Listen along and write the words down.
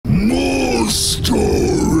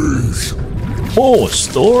Oh,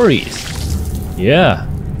 stories. Yeah.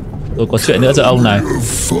 Tôi có chuyện nữa cho ông này.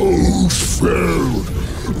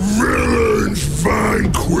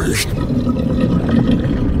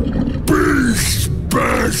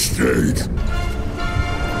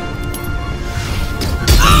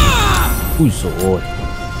 Ui dồi ôi.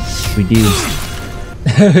 Reduce.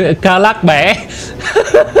 Karlach bé.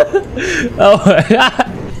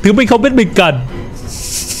 Thứ mình không biết mình cần.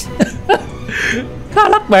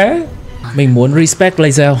 Karlach bé. Mình muốn respect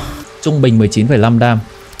Lae'zel. Trung bình 19,5 đam.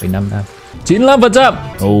 15 đam. 95%.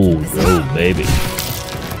 Oh baby.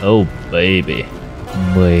 Oh baby.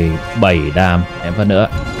 17 đam. Em phần nữa.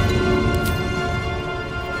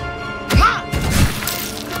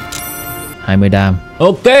 20 đam.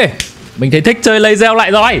 Ok. Mình thấy thích chơi Lae'zel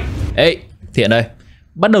lại rồi. Ê, Thiện đây.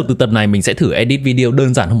 Bắt đầu từ tập này mình sẽ thử edit video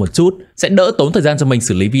đơn giản hơn một chút, sẽ đỡ tốn thời gian cho mình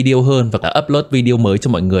xử lý video hơn và cả upload video mới cho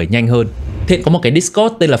mọi người nhanh hơn. Thiện có một cái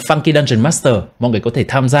Discord tên là Funky Dungeon Master, mọi người có thể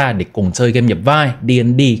tham gia để cùng chơi game nhập vai,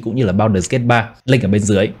 D&D cũng như là Baldur's Gate 3, link ở bên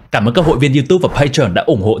dưới. Cảm ơn các hội viên YouTube và Patreon đã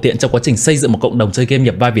ủng hộ Thiện trong quá trình xây dựng một cộng đồng chơi game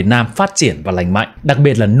nhập vai Việt Nam phát triển và lành mạnh, đặc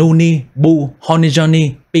biệt là Nuni, Bu, Honey Johnny,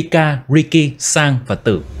 Pika, Ricky, Sang và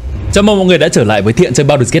Tử. Chào mừng mọi người đã trở lại với Thiện chơi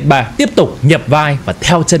Baldur's Gate 3, tiếp tục nhập vai và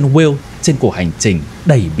theo chân Wyll trên cuộc hành trình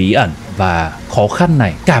đầy bí ẩn và khó khăn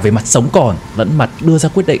này, cả về mặt sống còn lẫn mặt đưa ra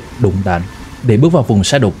quyết định đúng đắn. Để bước vào vùng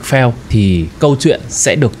Shadowheart thì câu chuyện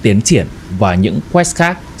sẽ được tiến triển và những quest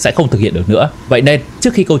khác sẽ không thực hiện được nữa. Vậy nên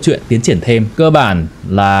trước khi câu chuyện tiến triển thêm, cơ bản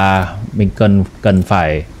là mình cần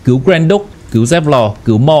phải cứu Granduk, cứu Zevlor,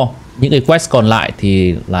 cứu Mo. Những cái quest còn lại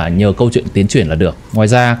thì là nhờ câu chuyện tiến triển là được. Ngoài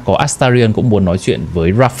ra có Astarion cũng muốn nói chuyện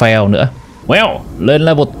với Raphael nữa. Well, lên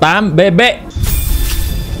level 8 BB.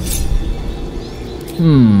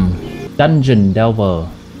 Dungeon Delver.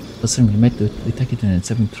 Person made to detect it and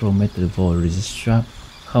saving throw made to avoid resist trap.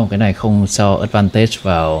 Không, cái này không cho advantage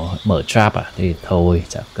vào mở trap à? Thì thôi,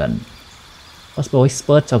 chả cần. Possible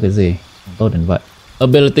expert cho cái gì? Không tốt đến vậy.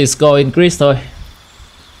 Ability score increase thôi.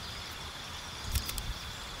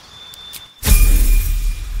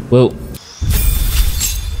 Wyll.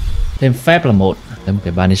 Thêm phép là thêm một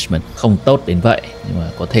cái banishment. Không tốt đến vậy, nhưng mà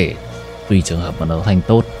có thể tùy trường hợp mà nó thành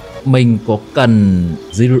tốt. Mình có cần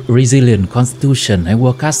Resilient Constitution hay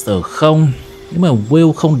Warcaster không? Nếu mà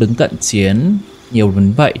Wyll không đứng cận chiến nhiều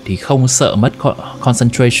đến vậy thì không sợ mất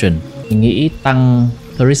concentration. Mình nghĩ tăng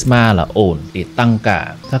Charisma là ổn để tăng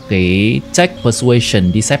cả các cái check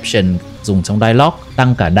Persuasion, Deception dùng trong dialogue,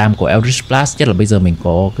 tăng cả dam của Eldritch Blast, nhất là bây giờ mình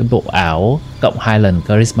có cái bộ áo cộng 2 lần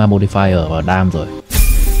Charisma Modifier vào dam rồi.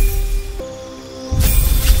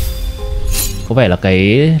 Có vẻ là cái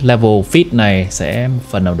level fit này sẽ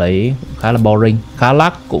phần nào đấy khá là boring.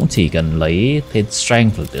 Karlach cũng chỉ cần lấy thêm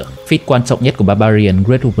strength là được. Fit quan trọng nhất của Barbarian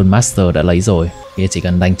Great Weapon Master đã lấy rồi. Thì chỉ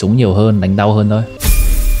cần đánh trúng nhiều hơn, đánh đau hơn thôi.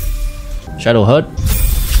 Shadowheart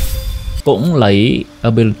cũng lấy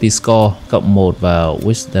Ability Score cộng 1 vào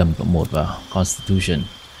Wisdom, cộng 1 vào Constitution.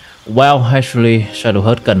 Well, actually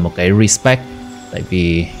Shadowheart cần một cái respect. Tại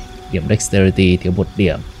vì điểm Dexterity thiếu 1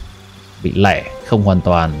 điểm, bị lẻ, không hoàn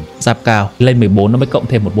toàn giáp cao. Lên 14 nó mới cộng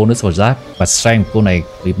thêm một bonus vào giáp. Và strength cô này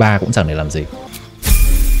 13 cũng chẳng để làm gì.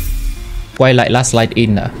 Quay lại Last Light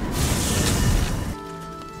In ạ.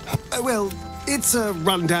 Well, it's a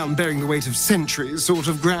rundown bearing the weight of centuries sort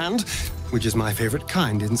of grand, which is my favorite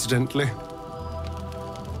kind, incidentally.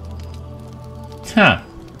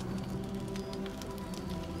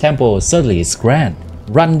 Temple certainly is grand.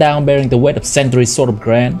 Rundown bearing the weight of centuries sort of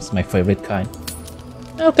grand is my favorite kind.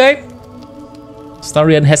 Okay.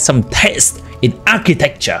 Astarion has some taste in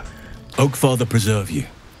architecture. Oak Father preserve you.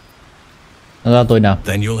 Nó ra tôi nào.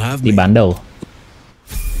 Then you'll have đi me. bán đầu.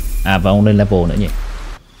 À và ông lên level nữa nhỉ.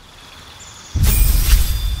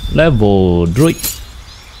 Level Druid.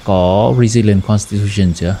 Có Resilient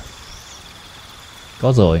Constitution chưa?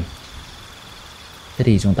 Có rồi. Thế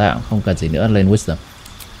thì chúng ta cũng không cần gì nữa, lên Wisdom.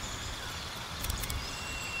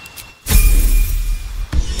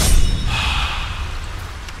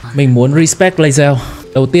 Mình muốn respect Lae'zel.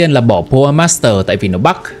 Đầu tiên là bỏ Power Master tại vì nó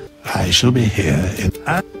bug. I shall be here in...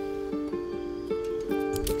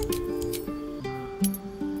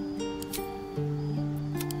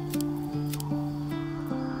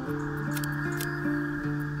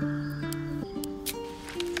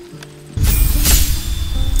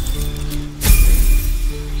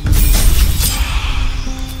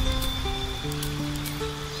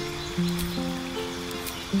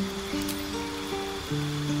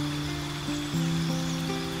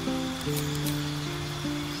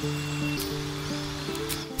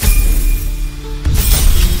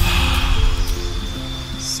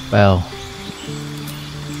 Spell.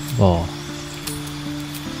 Bỏ.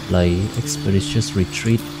 Lấy Expeditious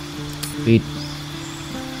Retreat. Feed.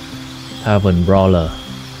 Tavern Brawler.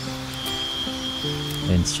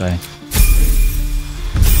 Lên strength.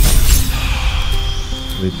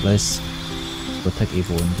 Replace protect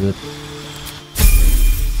evil and good.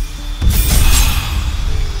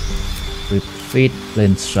 Repeat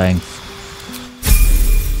lên strength.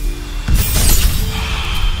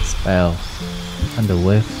 Spell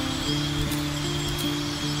Underwave.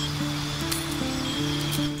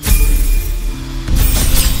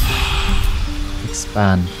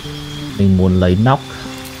 Expand. Mình muốn lấy knock.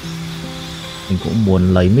 Mình cũng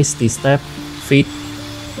muốn lấy Misty Step. Feed.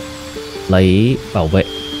 Lấy bảo vệ.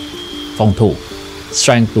 Phòng thủ.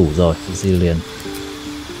 Strength đủ rồi. Resilient.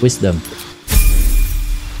 Wisdom.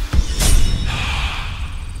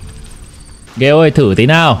 Gale ơi, thử tí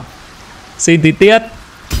nào. Xin tí tiết.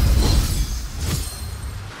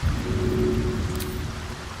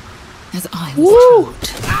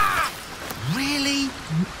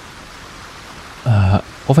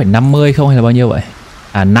 Có phải 50 không hay là bao nhiêu vậy?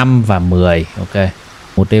 À 5 và 10. Ok.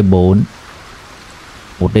 1D4.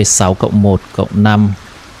 1D6 cộng 1 cộng 5.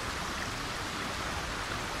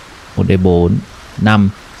 1D4 5.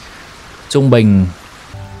 Trung bình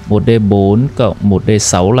 1D4 cộng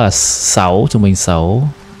 1D6 là 6, trung bình 6.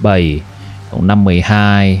 7 cộng 5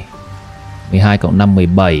 12. 12 cộng 5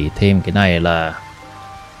 17, thêm cái này là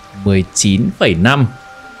 19,5.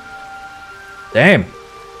 Damn.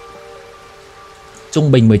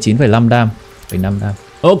 Trung bình 19,5 đam. 5 đam.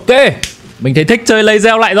 Ok, mình thấy thích chơi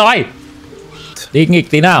Lae'zel lại rồi. Đi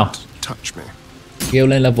nghịch tí nào. Kêu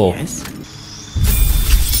lên level.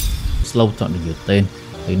 Slow chọn được nhiều tên.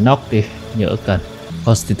 Lấy knock đi, nhỡ cần.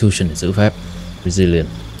 Constitution để giữ phép. Resilient.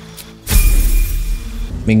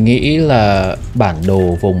 Mình nghĩ là bản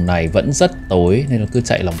đồ vùng này vẫn rất tối nên nó cứ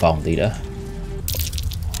chạy lòng vòng tí đã.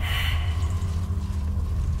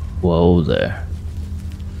 Whoa there.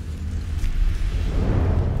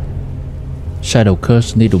 Shadow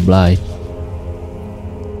Curse need to blind.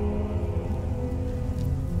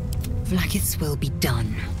 Blackest will be done.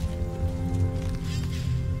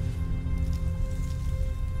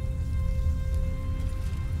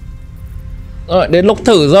 Rồi, đến lúc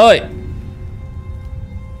thử rồi.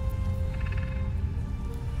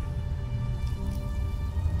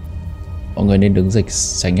 Mọi người nên đứng dịch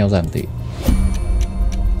tránh nhau giảm tí.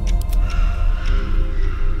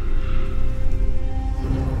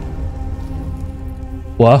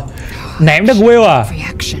 Ủa? Ném được Wyll à?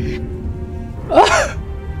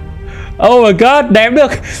 Oh my god, ném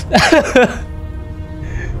được.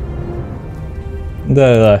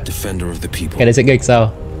 Rồi. Cái đấy sẽ nghịch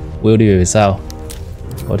sao? Wyll đi về sau.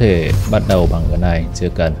 Có thể bắt đầu bằng cái này, chưa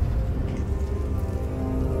cần.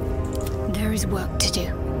 There is work to do.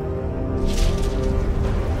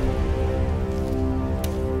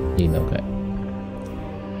 Nhìn ok.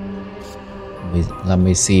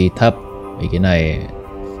 Lamecy thấp. Vì cái này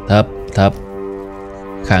thấp.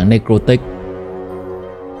 Kháng necrotic.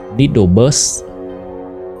 Needle burst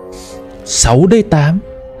 6D8.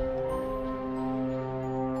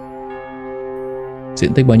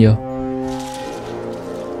 Diện tích bao nhiêu?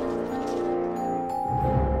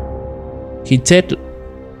 Khi chết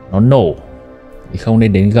nó nổ thì không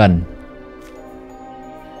nên đến gần.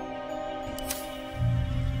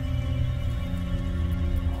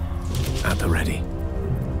 At the ready.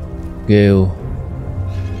 Gale.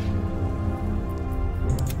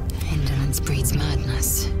 Indolence breeds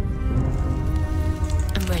madness.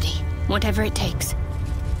 I'm ready, whatever it takes.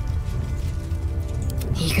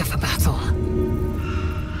 Eager for battle.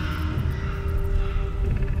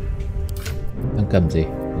 Đang cầm gì?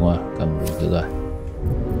 Đúng rồi, cầm được rồi.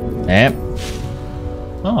 Ném.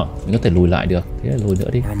 Mình có thể lùi lại được. Thế là lùi nữa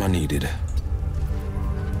đi.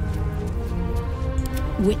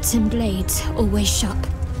 Wits and blades always sharp.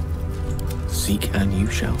 Seek and you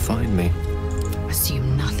shall find me.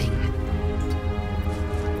 Assume nothing.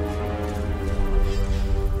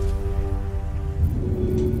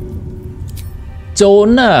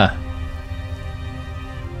 Trốn à?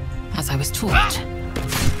 As I was taught.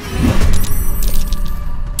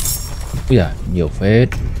 Ui da, nhiều phết.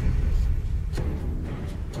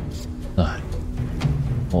 Rồi.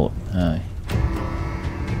 1, 2.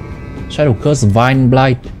 Shadow Curse Vine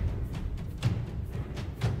Blight.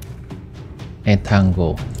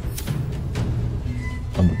 Entangle.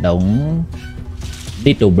 Còn một đống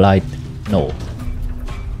Little Blight nổ.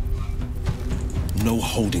 No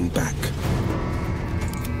holding back.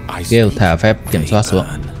 Gale thả phép kiểm soát xuống.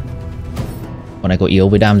 Con này có yếu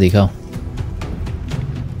với đam gì không?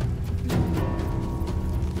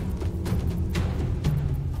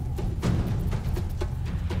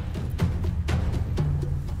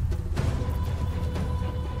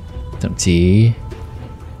 Thậm chí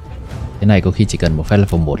Cái này có khi chỉ cần một phép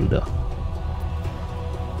level 1 là được.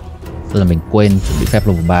 Tức là mình quên chuẩn bị phép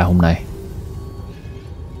level 3 hôm nay.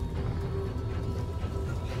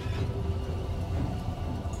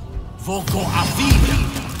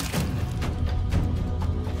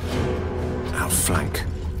 Outflank,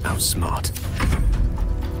 outsmart.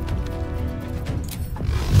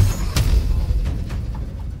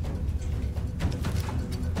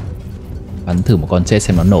 Bắn thử một con chết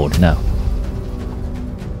xem nó nổ thế nào.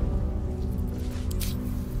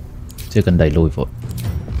 Chưa cần đẩy lùi vội.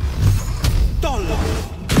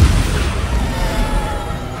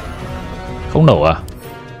 Không nổ à?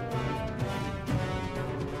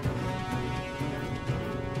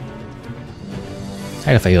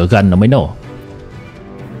 Hay là phải ở gần nó mới nổ?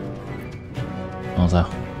 Không sao.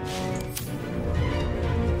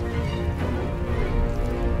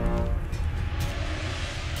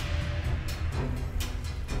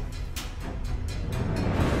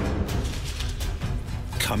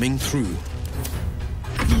 Coming through.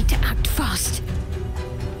 Need to act fast.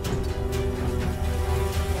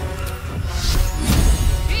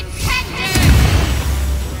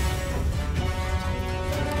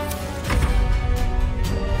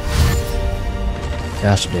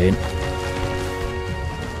 Dash đến.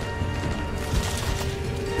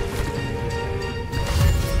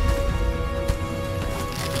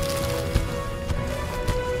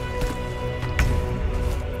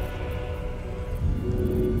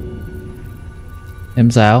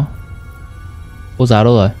 Em giáo. Cô giáo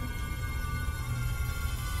đâu rồi?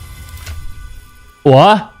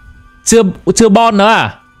 Ủa? Chưa bon nữa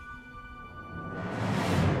à?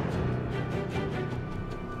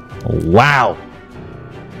 Wow.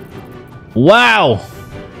 Wow.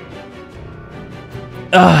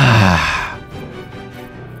 Ah.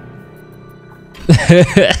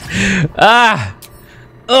 Ah.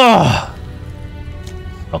 Oh.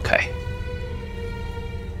 Okay.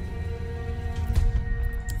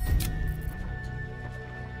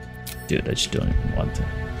 Dude, I just don't even want to.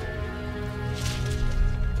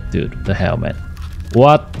 Dude, what the hell, man?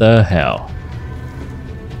 What the hell?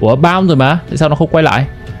 Ủa, bound rồi mà, tại sao nó không quay lại?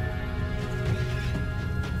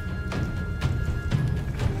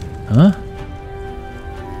 Hả?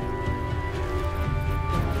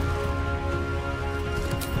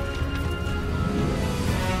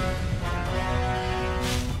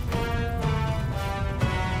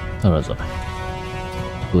 Thôi rồi.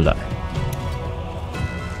 Cứ lại.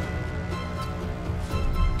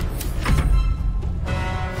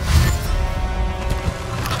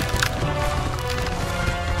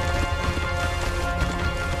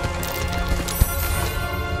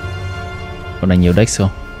 Con này nhiều dex không?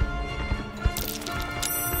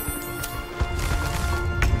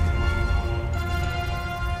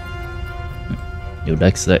 Nhiều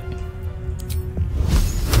dex đấy.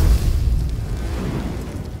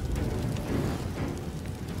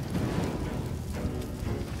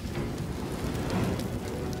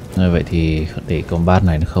 Vậy thì để combat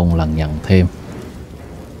này nó không lằng nhằng thêm,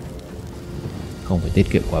 không phải tiết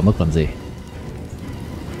kiệm quá mức làm gì.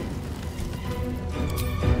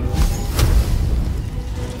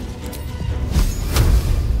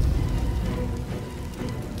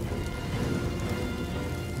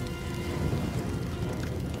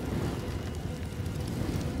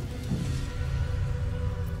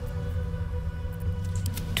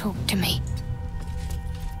 Talk to me.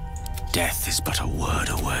 Death is but a word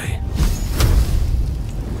away.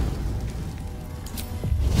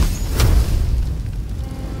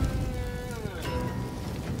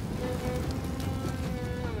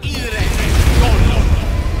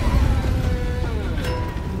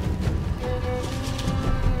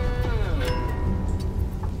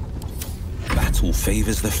 Battle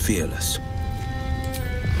favors the fearless.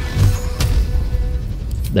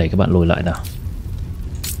 Đẩy các bạn lùi lại nào.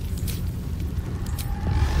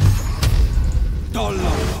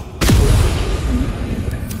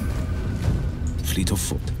 Fleet of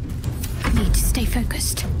foot. Need to stay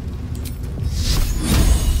focused.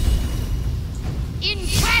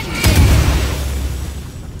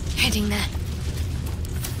 Heading there.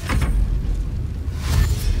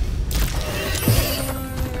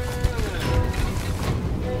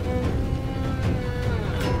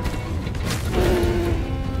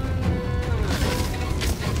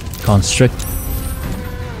 Constrict.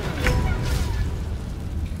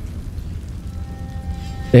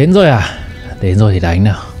 Đến rồi à? Đến rồi thì đánh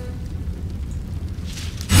nào.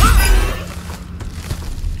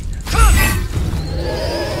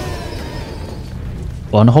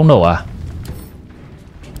 Ủa, nó không nổ à?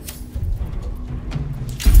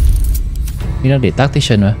 Mình đang để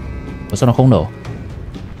tactician mà. Ủa sao nó không nổ?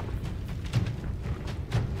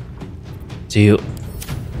 Chịu.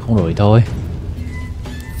 Không đổi thôi.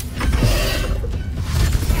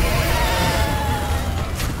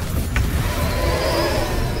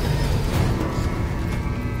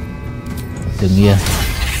 Đừng yên.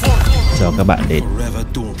 Cho các bạn đến.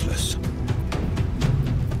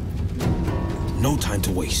 No time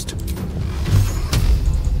to waste.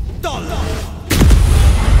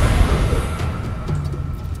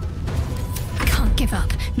 Can't give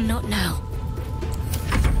up. Not now.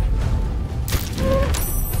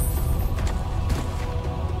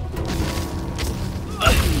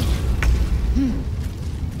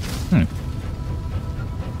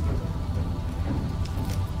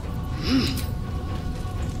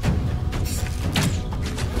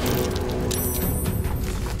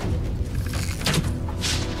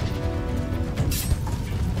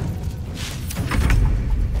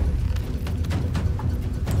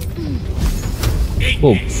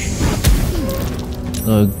 Boom.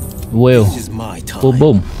 Rồi Wyll. Boom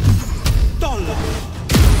boom.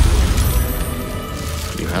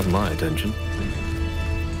 You have my attention.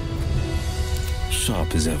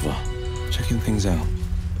 Sharp as ever. Checking things out.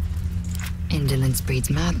 Indolence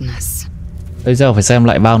breeds madness. Bây giờ phải xem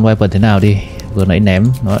lại bound weapon thế nào đi. Vừa nãy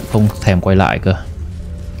ném nó lại không thèm quay lại cơ.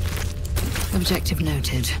 Objective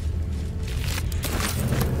noted.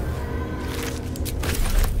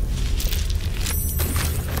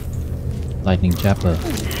 Lightning Chapter.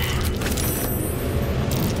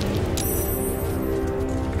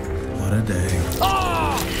 What a day.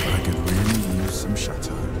 I could really use some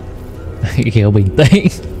shadow. Gale bình tĩnh.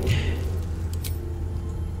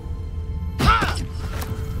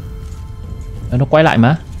 Nó quay lại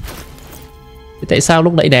mà. Thế tại sao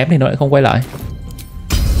lúc nãy đếm thì nó lại không quay lại?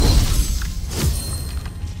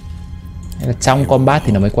 Hay là trong combat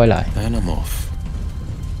thì nó mới quay lại?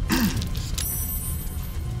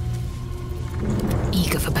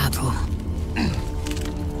 Eager for battle.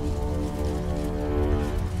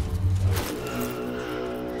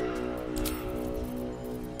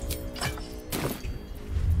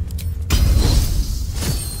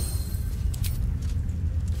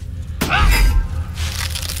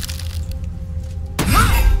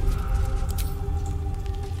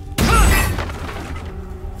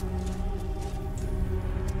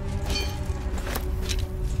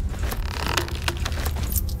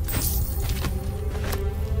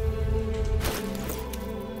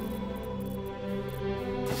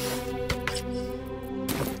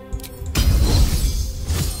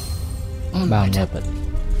 Bound weapon.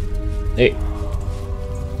 Ê.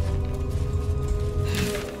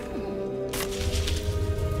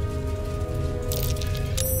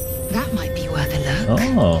 That might be worth a look.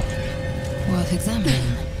 Oh. Worth examining.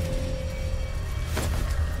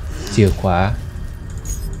 Chìa khóa.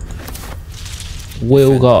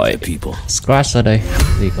 Wyll gọi Scratch ra đây.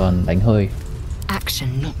 Thì còn đánh hơi. Action,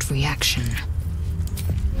 not reaction.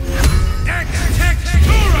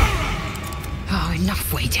 Oh,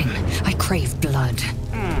 enough waiting. I crave blood.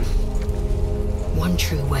 One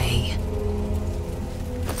true way.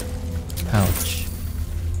 Ouch.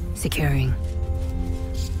 Securing.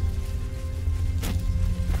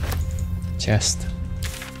 Chest.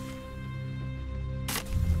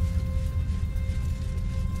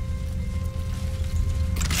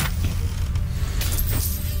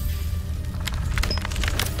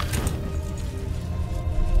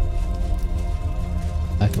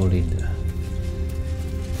 Vô lên nữa.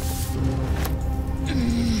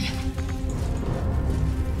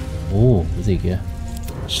 Ồ, cái gì kìa?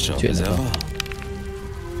 Chuyện gì không?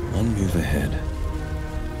 One move ahead.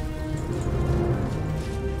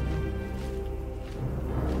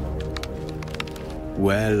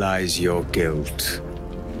 Where lies your guilt?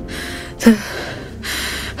 The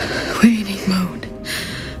waiting mode.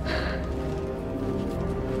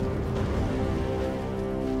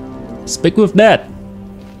 Speak with dead.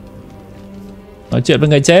 Nói chuyện với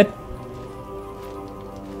người chết.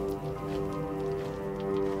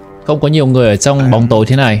 Không có nhiều người ở trong bóng tối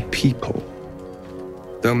thế này. People.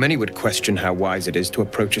 Though many would question how wise it is to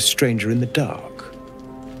approach a stranger in the dark.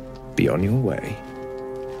 Be on your way.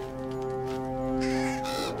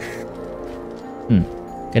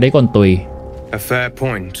 Cái đấy còn tùy. A fair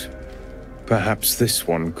point. Perhaps this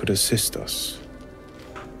one could assist us.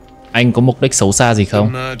 Anh có mục đích xấu xa gì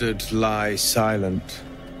không? The murdered lie silent.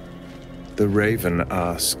 The raven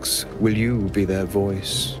asks, will you be their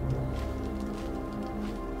voice?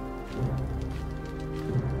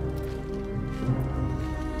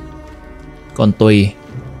 Còn tùy.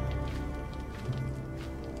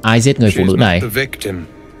 Ai giết người phụ nữ này? She is not the victim.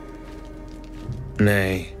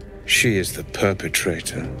 Nay, she is the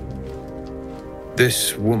perpetrator.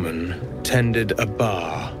 This woman tended a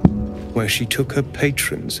bar where she took her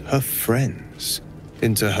patrons, her friends,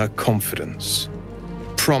 into her confidence,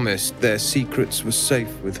 promised their secrets were safe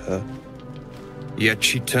with her. Yet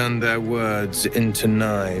she turned their words into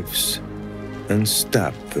knives and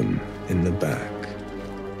stabbed them in the back.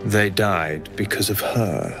 They died because of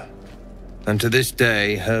her, and to this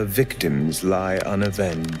day her victims lie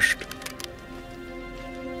unavenged.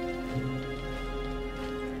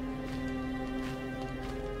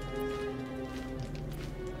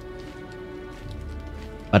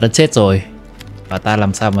 Bà đã chết rồi, và ta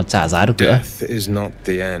làm sao mà trả giá được nữa? Death is not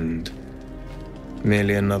the end,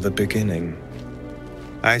 merely another beginning.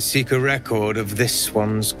 I seek a record of this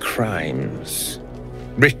one's crimes,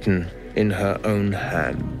 written in her own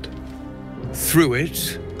hand. Through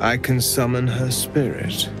it, I can summon her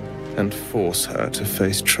spirit and force her to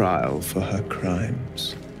face trial for her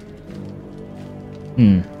crimes.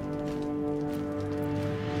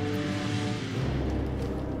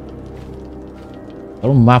 Đó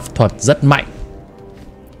là ma thuật rất mạnh.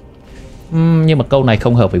 Nhưng mà câu này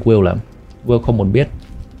không hợp với Wyll lắm. Wyll không muốn biết,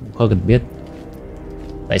 không cần biết.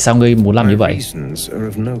 Tại sao ngươi muốn làm như vậy? Reasons are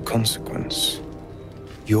of no consequence.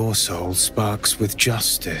 Your soul sparks with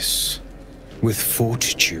justice, with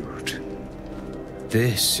fortitude.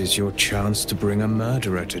 This is your chance to bring a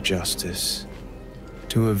murderer to justice,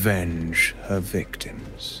 to avenge her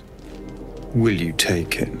victims. Will you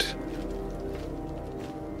take it?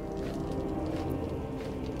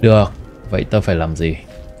 Được, vậy tao phải làm gì?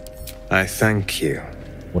 I thank you.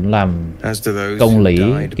 Muốn làm As to those công lý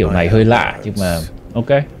who died kiểu by này her hơi lạ, words. nhưng mà ok.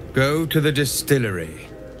 Go to the distillery,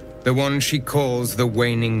 the one she calls the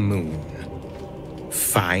Waning Moon.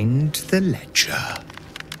 Find the ledger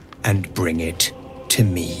and bring it to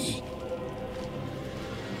me.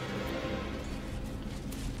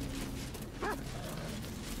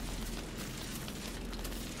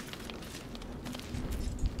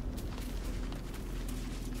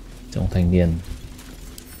 Trong thanh niên,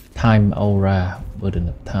 time aura, burden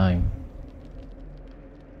of time.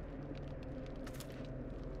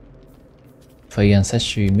 Fey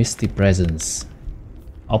ancestry, misty presence,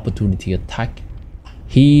 opportunity attack.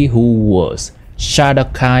 He who was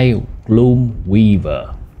Shadowheart Gloom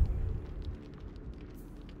Weaver.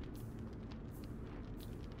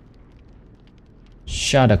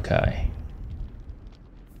 Shadowheart.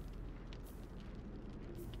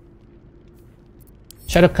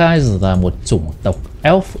 Shadowheart là một chủng tộc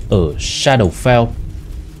elf ở Shadowfell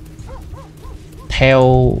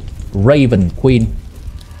theo Raven Queen.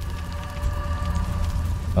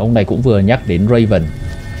 Và ông này cũng vừa nhắc đến Raven.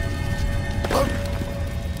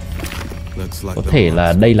 Có thể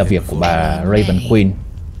là đây là việc của bà Raven Queen.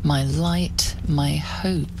 My light, my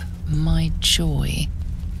hope, my joy.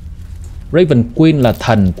 Raven Queen là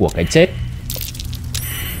thần của cái chết.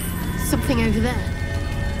 Something over there.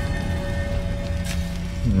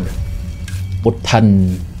 Một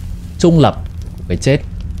thần trung lập của cái chết.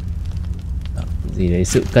 Gì đấy,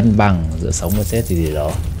 sự cân bằng giữa sống và chết gì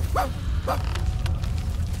đó.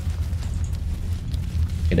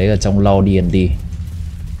 Cái đấy là trong lore D&D.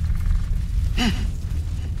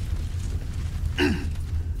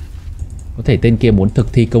 Có thể tên kia muốn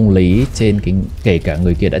thực thi công lý trên cái, kể cả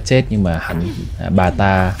người kia đã chết, nhưng mà bà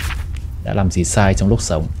ta đã làm gì sai trong lúc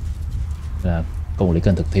sống là công lý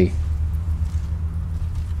cần thực thi.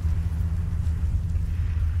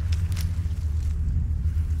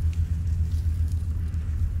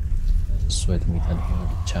 Swear to me that he heard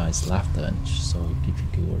the child's laughter and so he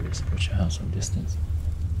give orders approach the house from distance.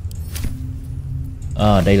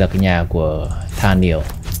 Đây là cái nhà của Thaniel.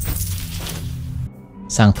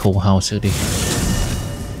 Sang thâu house trước đi.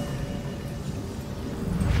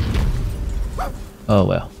 Oh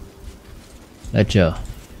well.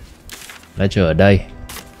 Ledger ở đây.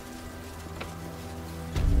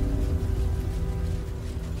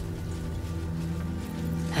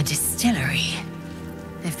 A distillery.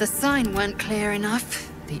 If the sign weren't clear enough,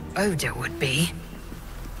 the odor would be.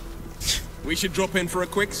 We should drop in for a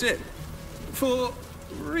quick sip. For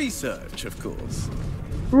research, of course.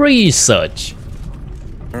 Research.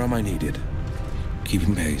 Where am I needed?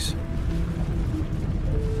 Keeping pace.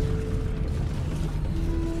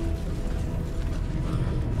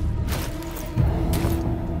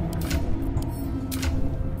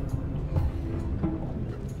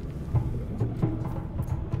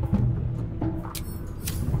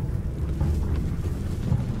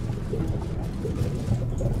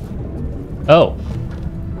 Oh.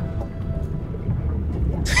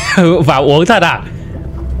 Vào uống thật à?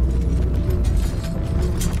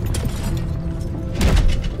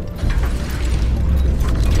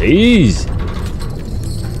 Jeez.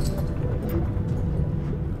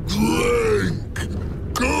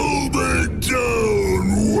 Go,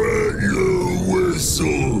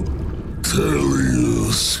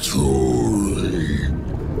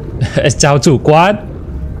 Chào chủ quán.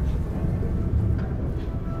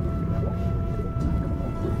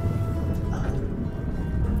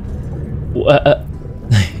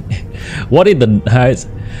 What is the house?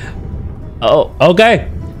 Oh, ok.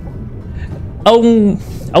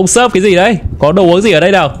 Ông serve cái gì đấy? Có đồ uống gì ở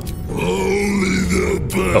đây nào?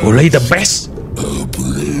 Only the best.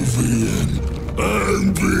 Oblivion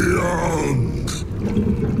and beyond.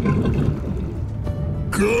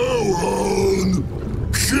 Go on.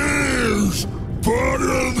 Cheers.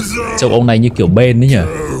 Bottoms up. Trông ông này như kiểu bên đấy nhỉ?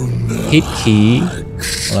 Hít khí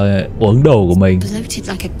là uống đồ của mình. Bloated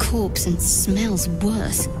like a corpse and smells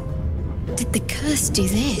worse. Did the curse do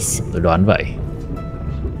this? Tôi đoán vậy.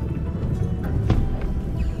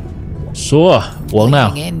 Xua, uống nào.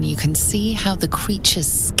 Looking in, you can see how the creature's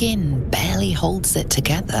skin barely holds it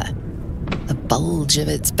together. The bulge of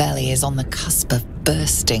its belly is on the cusp of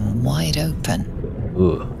bursting wide open.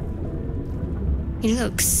 He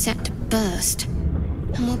looks set to burst,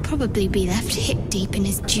 and will probably be left hip deep in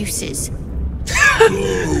his juices.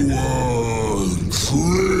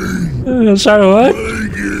 Sao rồi?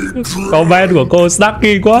 Comment của cô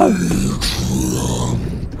Snacky quá.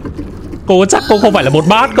 Cô có chắc cô không phải là một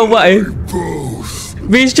bát không vậy?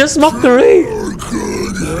 Vicious mockery.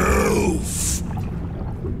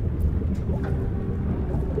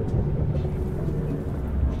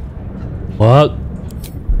 Work.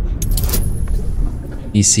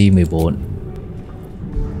 DC 14.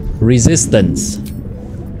 Resistance.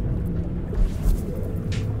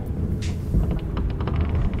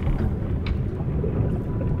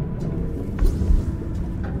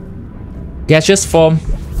 Gaseous form.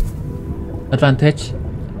 Advantage.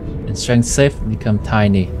 And strength save become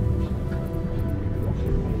tiny.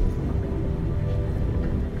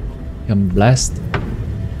 Become blast.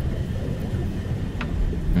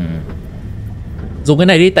 Dùng cái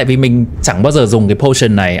này đi, tại vì mình chẳng bao giờ dùng cái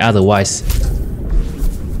potion này otherwise.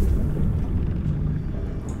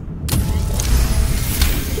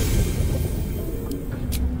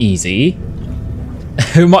 Easy.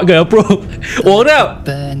 Mọi người approve. Uống nào.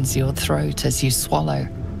 Burns your throat as you swallow,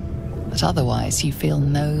 but otherwise you feel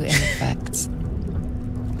no ill effects.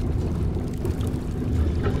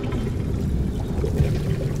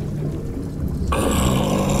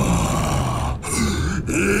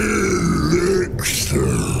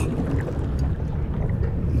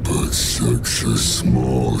 But such a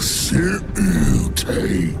small sip you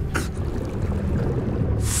take.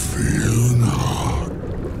 Fear not.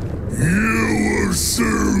 You will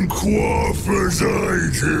soon quaff as I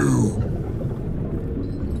do.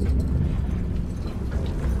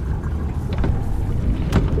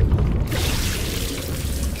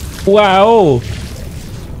 Wow.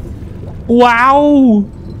 Wow.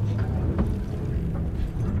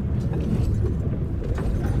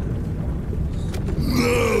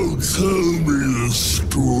 Now tell me the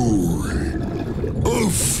story. A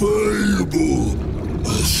fable,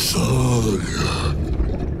 a saga.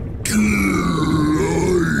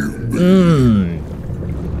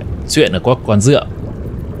 Chuyện ở các quán rượu.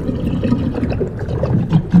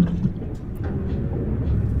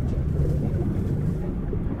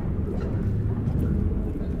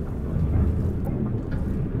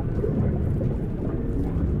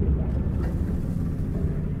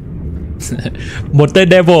 Một tên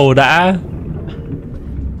devil đã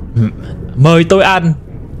mời tôi ăn.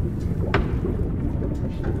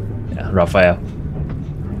 Raphael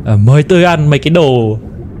mời tôi ăn mấy cái đồ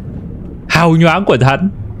hào nhoáng của hắn.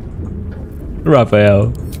 Raphael.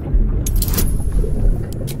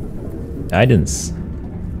 Guidance.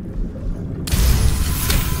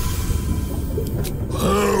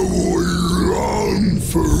 How we long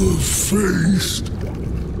for a feast.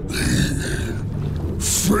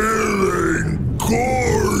 Filling,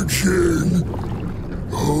 gorging.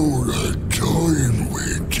 Oh, the time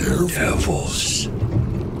with devils.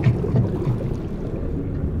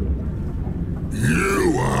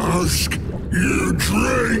 You ask, you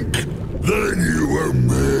drink, then you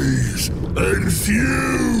amaze,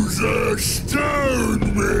 enthuse, astound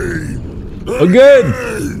me. Again.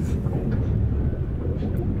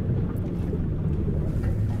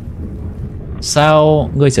 Sao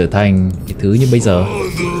ngươi trở thành cái thứ như bây giờ?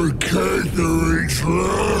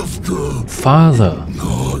 Father.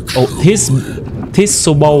 Oh, this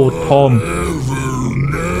subaltern.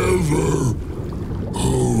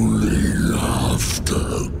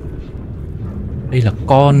 Đây là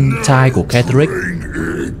con trai của Karlach.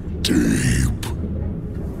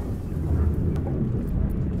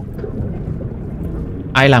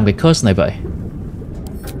 Ai làm cái curse này vậy?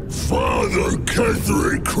 Father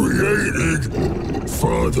Karlach created,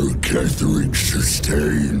 Father Karlach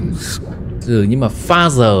sustains. Nhưng mà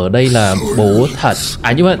father ở đây là bố thật.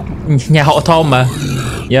 À nhưng mà nhà họ Tom mà.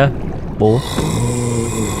 Yeah, bố.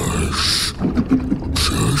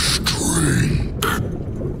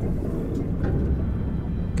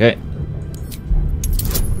 Ok.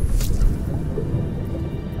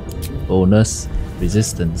 Bonus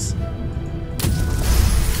resistance.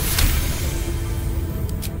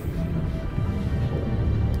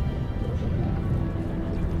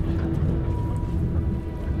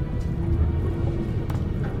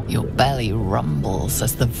 Your belly rumbles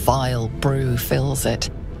as the vile brew fills it,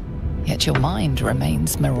 yet your mind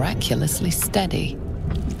remains miraculously steady.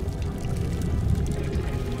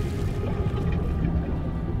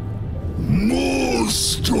 More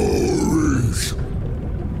stories.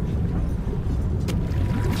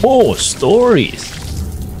 Oh, stories.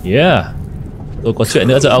 Yeah. Tôi có chuyện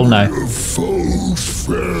nữa cho ông này. Foes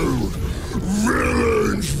fell,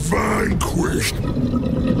 villains vanquished,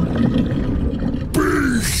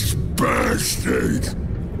 beasts bastard.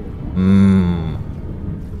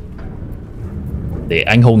 Để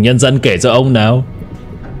anh hùng nhân dân kể cho ông nào.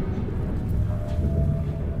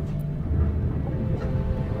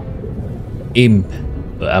 Imp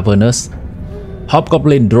ở Avernus,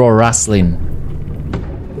 Hobgoblin Droraslin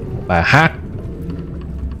và Hag,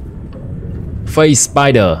 Face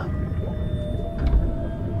Spider.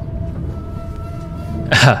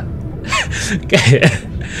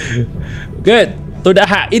 Okay. Tôi đã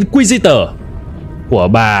hạ Inquisitor của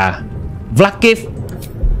bà Vlakiv.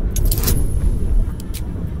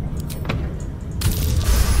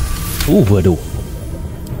 Vừa đủ.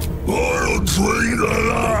 I'll drink to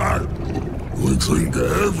that. We'll drink to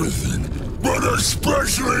everything, but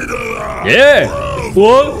especially to that. Yeah.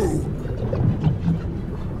 Uống.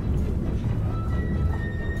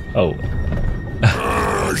 Oh.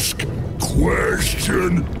 Ask,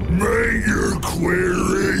 question, make your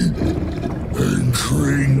query, and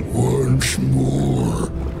drink once more.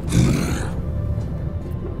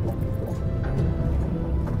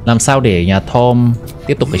 Làm sao để nhà Tom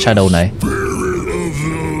tiếp tục cái shadow này? Spirit of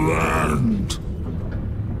the land.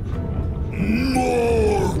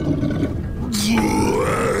 More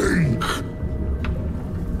drink.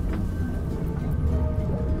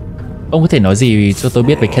 Ông có thể nói gì cho tôi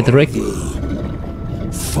biết về Catterick?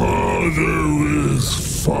 Father is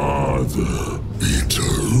Father,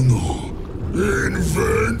 eternal,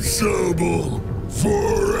 invincible,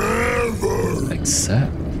 forever.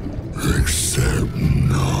 Except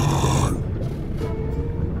not.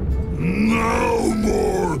 No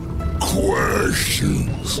more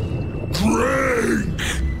questions. Drink.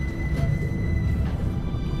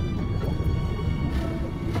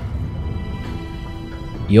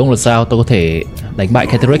 Ý ông là sao? Tôi có thể đánh bại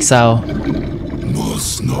Catterick sao?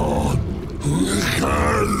 Must not.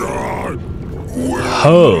 Cannot.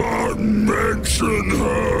 Will not mention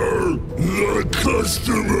her. The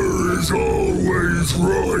customer is always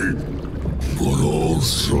right, but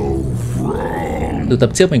also wrong. Từ tập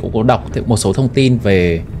trước mình cũng có đọc một số thông tin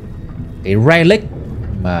về cái relic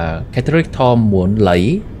mà Catterick Tom muốn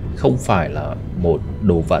lấy không phải là một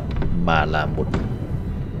đồ vật mà là một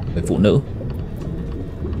người phụ nữ.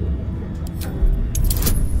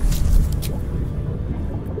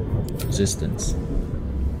 Resistance.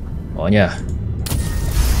 Đó nha.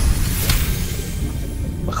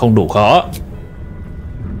 Mà không đủ khó.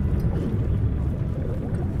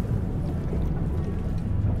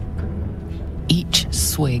 Each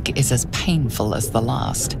swig is as painful as the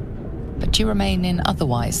last, but you remain in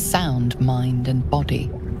otherwise sound mind and body.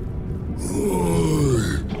 I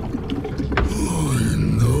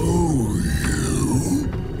know you.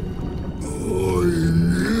 I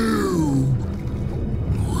knew.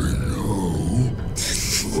 I know.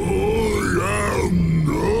 I am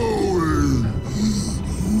knowing.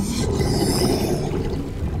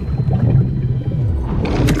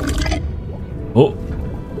 Oh.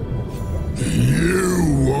 You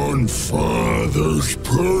want Father's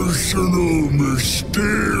personal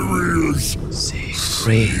mysterious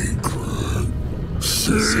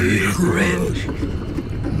Secret.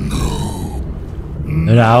 No.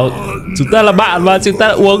 Nào, chúng ta là bạn và chúng ta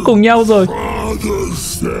đã uống cùng nhau rồi. Father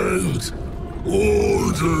said,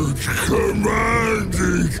 ordered,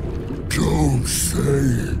 commanded. Don't say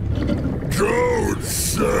it. Don't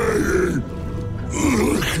say it.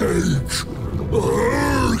 Her cage.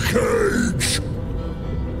 Her cage.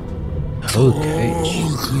 Her cage.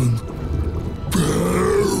 Organ.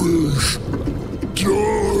 Perish.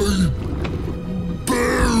 Die.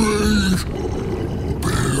 Buried.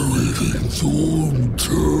 Buried in Thorn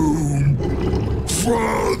Tomb.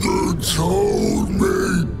 Father told me.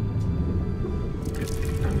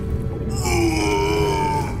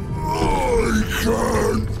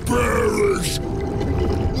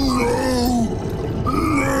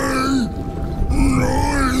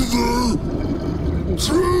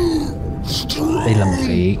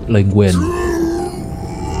 cái lời nguyền.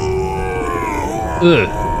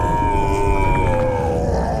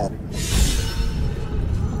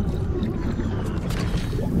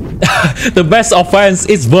 The best offense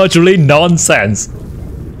is virtually nonsense.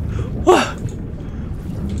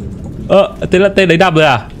 Thế là tên đấy đập rồi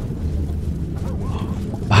à?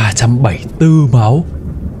 374 máu.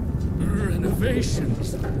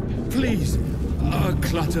 Renovations. Please,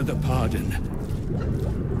 clutter the pardon.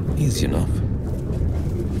 Easy enough.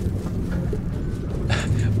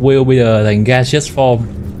 Wyll bây giờ thành gaseous form.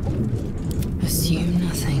 Assume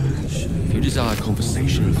nothing. If you desire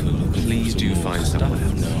conversation, please do find someone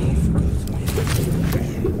else.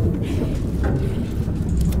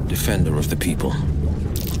 Defender of the people.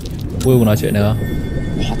 Wyll nói chuyện nữa.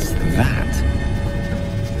 What's that?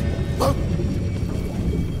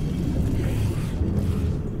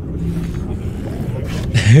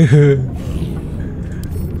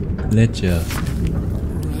 Ledger.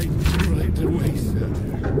 Right away, sir.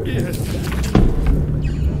 Yes.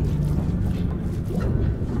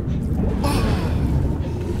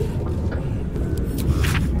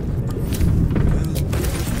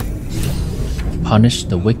 Punish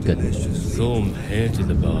the wicked. Thorm hated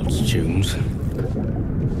the bard's tunes.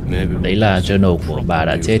 Maybe. Đấy là journal của bà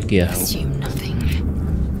đã chết kia. Assume nothing.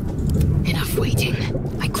 Enough waiting.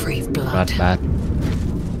 I crave blood. Bad.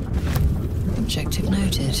 Objective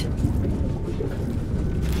noted.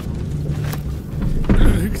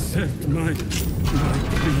 Accept my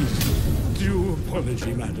please. Due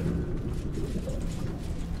apology, madam.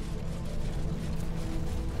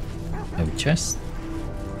 No chest.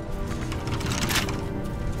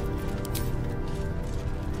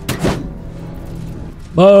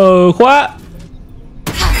 Mở khóa.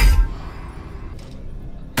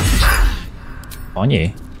 Khó nhỉ.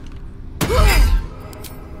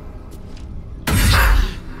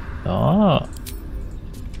 Đó.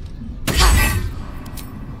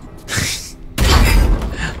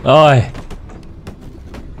 Rồi.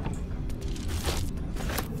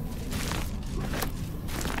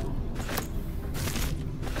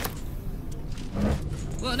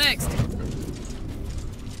 What next?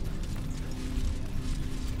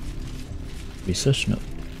 Research note.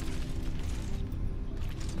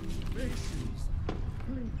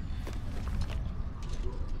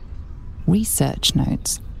 Research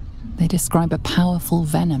notes. They describe a powerful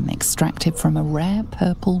venom extracted from a rare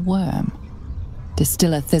purple worm.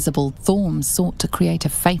 Distiller Thizzable Thorm sought to create a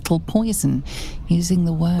fatal poison using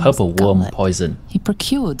the worm's Purple worm gullet. poison. He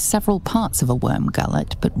procured several parts of a worm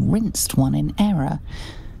gullet, but rinsed one in error.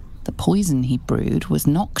 The poison he brewed was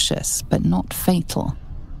noxious, but not fatal.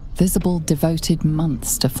 Thizzable devoted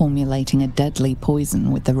months to formulating a deadly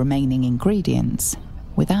poison with the remaining ingredients,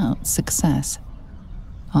 without success.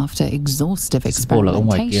 After exhaustive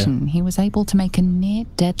experimentation, he was able to make a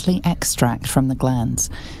near-deadly extract from the glands.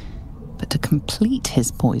 But to complete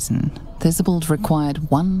his poison, Thizzable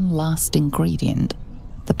required one last ingredient,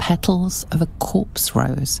 the petals of a corpse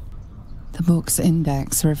rose. The book's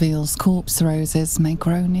index reveals corpse roses may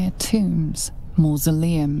grow near tombs,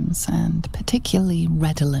 mausoleums, and particularly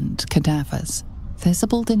redolent cadavers.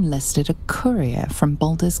 Thizzable enlisted a courier from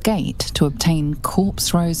Baldur's Gate to obtain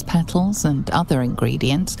corpse rose petals and other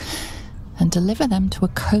ingredients and deliver them to a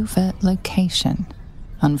covert location.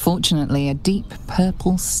 Unfortunately, a deep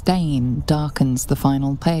purple stain darkens the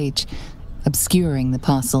final page, obscuring the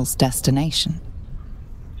parcel's destination.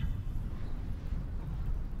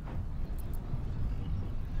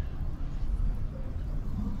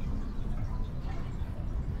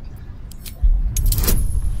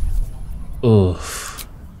 Oof.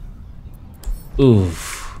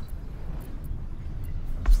 Oof.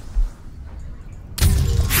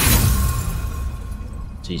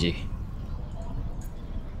 GG.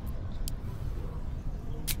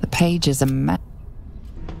 The page is a map.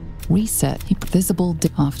 Reset visible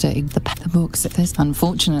after the books. There's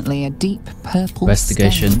unfortunately a deep purple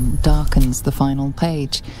Investigation stain darkens the final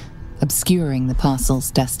page, obscuring the parcel's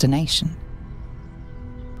destination.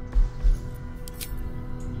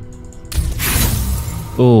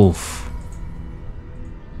 Oof.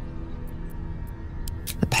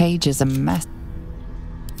 The page is a mess.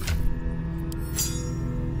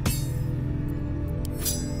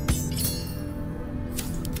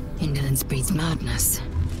 Indolence breeds madness.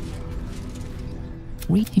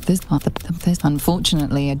 There's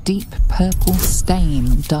unfortunately a deep purple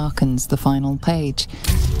stain darkens the final page,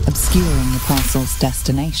 obscuring the parcel's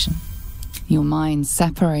destination. Your mind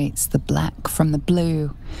separates the black from the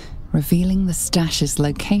blue, revealing the stash's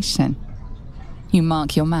location. You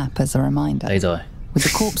mark your map as a reminder. Đây rồi. With the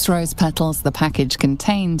corpse rose petals the package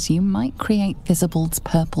contains, you might create Thizzable's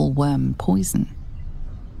purple worm poison.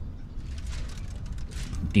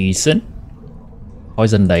 Decent.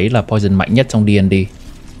 Poison đấy là poison mạnh nhất trong D&D.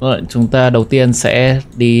 Rồi, chúng ta đầu tiên sẽ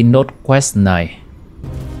đi nốt quest này.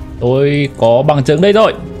 Tôi có bằng chứng đây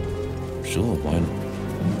rồi. Sure, why not?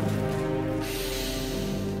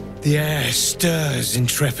 The air stirs in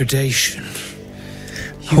trepidation.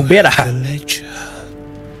 Không biết à? The ledger.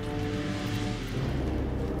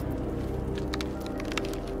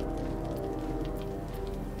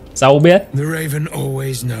 Sao không biết? The raven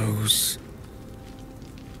always knows.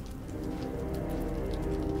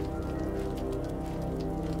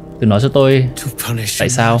 Thử nói cho tôi To punish tại a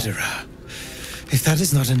sao? murderer. If that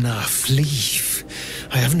is not enough, leave.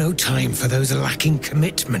 I have no time for those lacking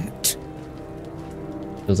commitment.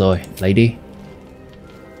 Được rồi, lấy đi.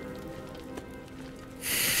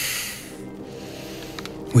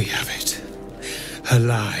 We have it. Her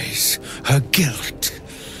lies, her guilt.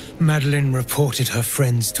 Madeline reported her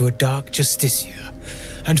friends to a dark justiciar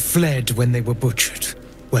and fled when they were butchered.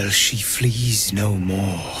 Well, she flees no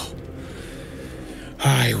more.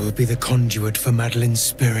 I will be the conduit for Madeline's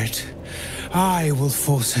spirit. I will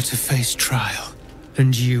force her to face trial,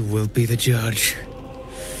 and you will be the judge.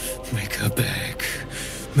 Make her beg.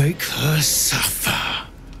 Make her suffer.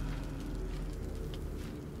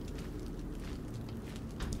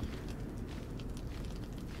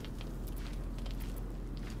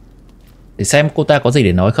 Để xem cô ta có gì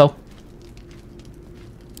để nói không.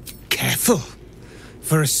 Careful,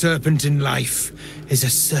 for a serpent in life is a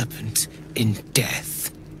serpent in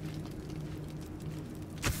death.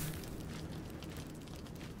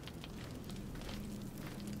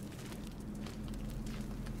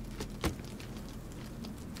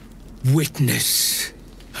 Witness.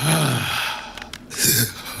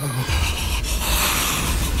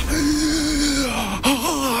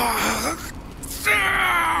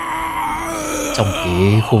 Trong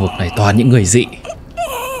cái khu vực này toàn những người dị,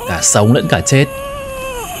 cả sống lẫn cả chết.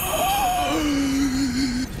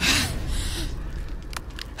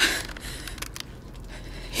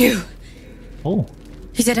 You.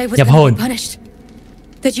 He said I was Nhập going hồn. to be punished.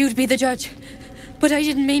 That you'd be the judge. But I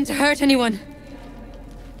didn't mean to hurt anyone.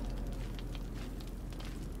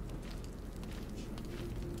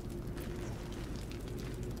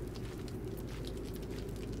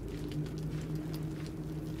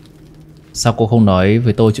 Sao cô không nói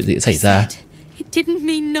với tôi chuyện gì xảy ra? It didn't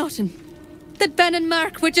mean nothing. That Ben and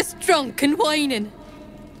Mark were just drunk and whining.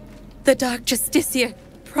 The Dark Justiciar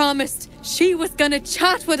promised she was gonna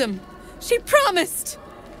chat with him. She promised.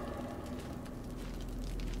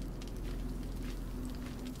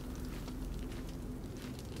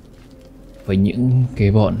 Với những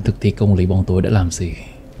cái bọn thực thi công lý bóng tối đã làm gì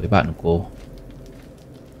với bạn của cô?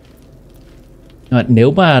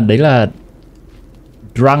 Nếu mà đấy là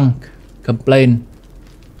drunk complain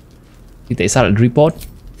thì tại sao lại report?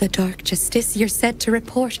 The Dark Justiciar said to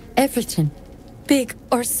report everything, big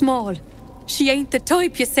or small. She ain't the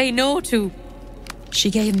type you say no to. She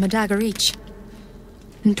gave him a dagger each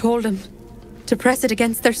and told them to press it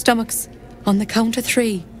against their stomachs on the count of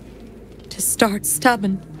 3 to start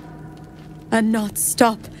stabbing and not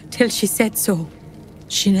stop till she said so.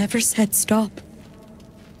 She never said stop.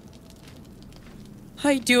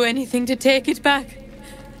 I'd do anything to take it back.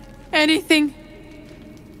 Anything.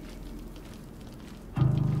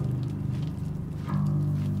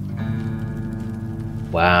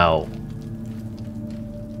 Wow.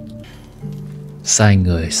 Sai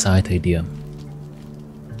người, sai thời điểm.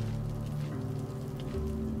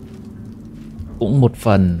 Cũng một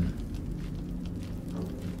phần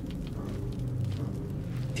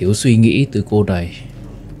thiếu suy nghĩ từ cô này.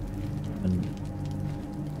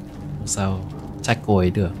 Sao trách cô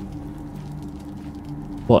ấy được?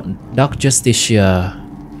 Bọn Dark Justiciar,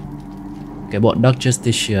 cái bọn Dark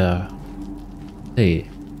Justiciar để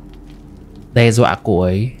đe dọa cô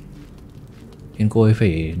ấy khiến cô ấy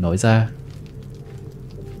phải nói ra.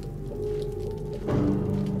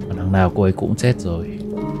 Còn đằng nào cô ấy cũng chết rồi.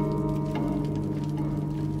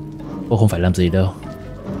 Cô không phải làm gì đâu.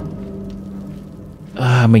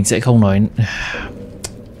 Mình sẽ không nói.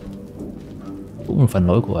 Cũng một phần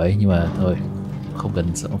lỗi của ấy, nhưng mà thôi, không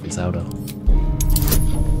cần sợ phải sao đâu.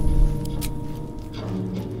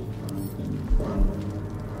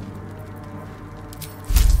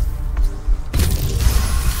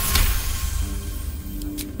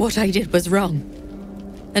 What I did was wrong,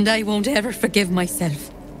 and I won't ever forgive myself.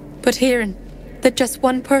 But hearing that just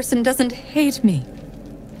one person doesn't hate me,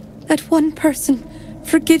 that one person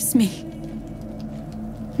forgives me,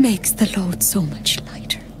 makes the load so much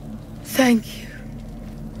lighter. Thank you.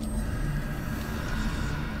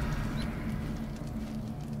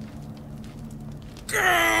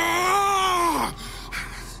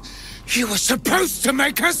 You were supposed to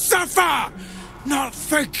make her suffer, not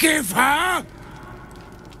forgive her.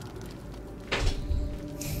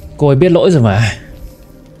 Cô ấy biết lỗi rồi mà.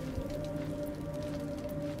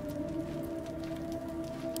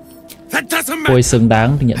 Cô ấy xứng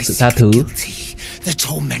đáng thì nhận sự tha thứ. The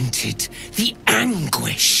tormented, the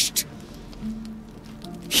anguished.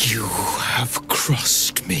 You have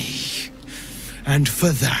crossed me, and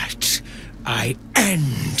for that, I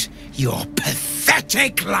end your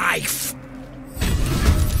pathetic life.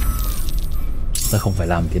 Ta không phải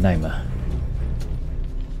làm thế này mà.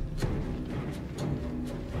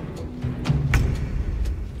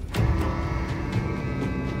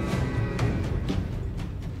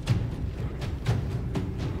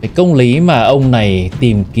 Cái công lý mà ông này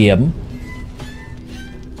tìm kiếm,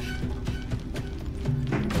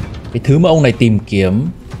 cái thứ mà ông này tìm kiếm,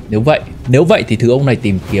 nếu vậy thì thứ ông này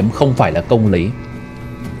tìm kiếm không phải là công lý.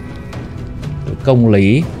 Công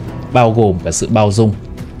lý bao gồm cả sự bao dung.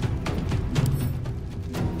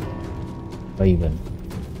 Raven.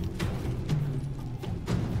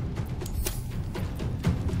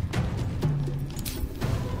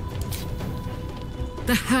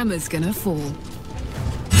 The hammer's gonna fall.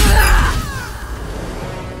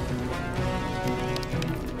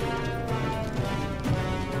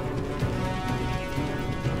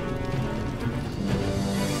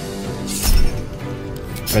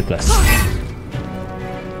 Reckless.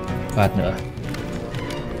 Phát nữa.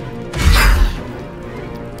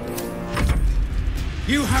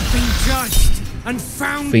 You have been judged and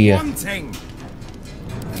found Fear. wanting.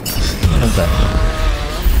 Không cần.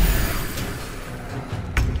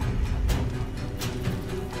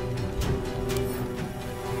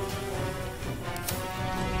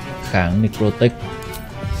 Kháng necrotic.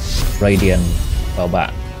 Radiant vào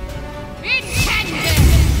bạn.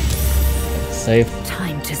 Save.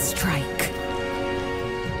 Time to strike.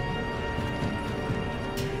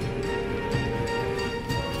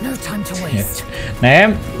 No time to waste.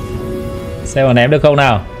 Ném. Xem mà ném được không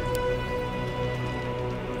nào.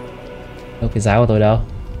 Đâu cái giá của tôi đâu.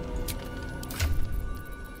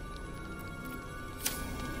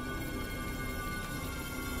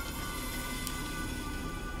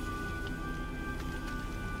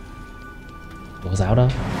 Có giáo đâu.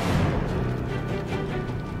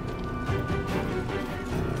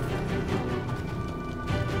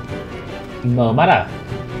 Mở mắt à?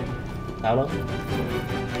 Sao đâu?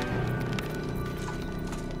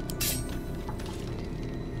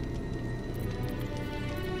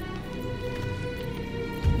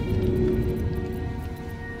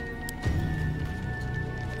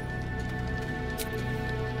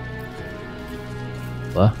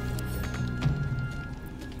 Ủa?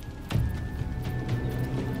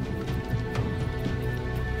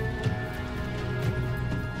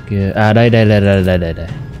 Kìa, à đây.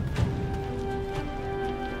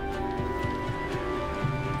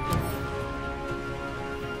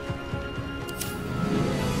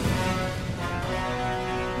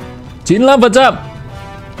 Chín mươi 5%.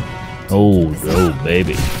 Oh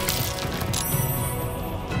baby.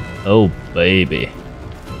 Oh baby.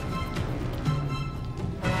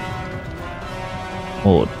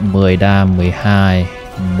 1 10 đam, 12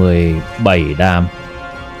 17 đam.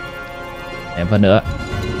 Em phát nữa.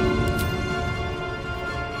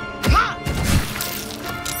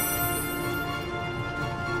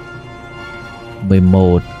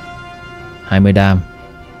 $11 20 đam.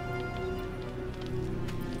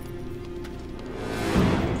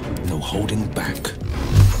 No holding back.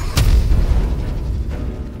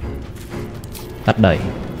 Tắt đẩy.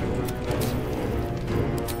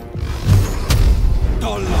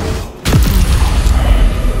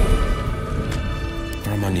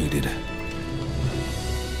 Armor needed.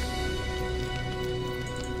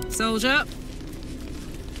 Soldier.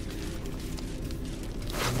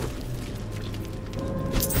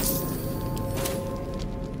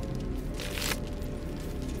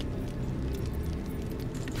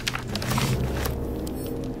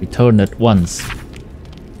 Return at once.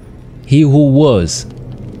 He who was.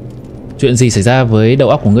 Chuyện gì xảy ra với đầu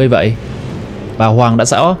óc của ngươi vậy? Bà Hoàng đã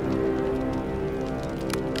rõ.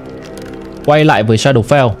 Quay lại với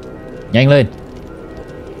Shadowfell. Nhanh lên.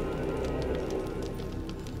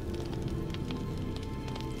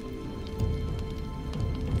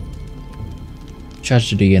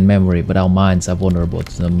 Tragedy and memory, but our minds are vulnerable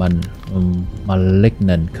to the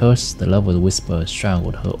malignant curse. The lover's whisper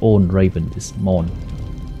strangled her own raven this morn.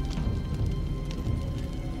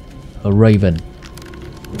 Her raven.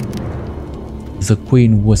 The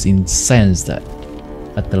queen was incensed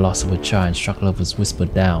at the loss of her child, struck lover's whisper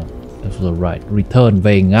down. That was right. Return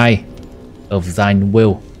về ngay of thine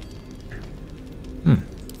will.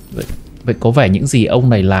 Vậy. vậy có vẻ những gì ông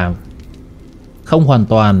này làm không hoàn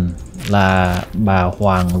toàn là bà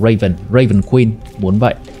Hoàng Raven Queen muốn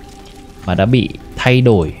vậy, mà đã bị thay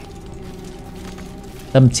đổi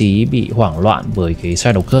tâm trí, bị hoảng loạn bởi cái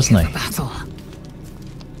Shadow Curse này,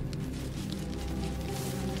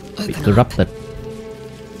 bị corrupted.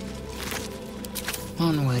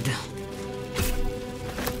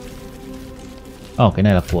 Cái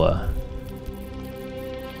này là của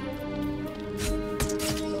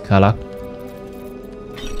Karlach.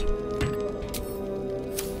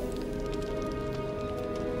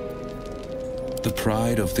 The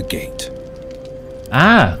pride of the gate.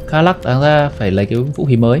 Karlach đáng ra phải lấy cái vũ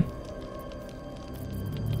khí mới.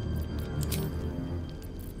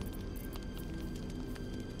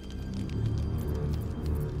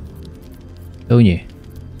 Đâu nhỉ?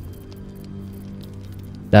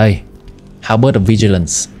 Đây, Halberd of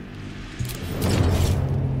Vigilance.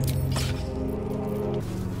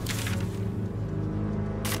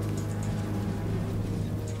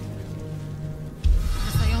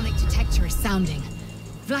 Psionic detector is sounding.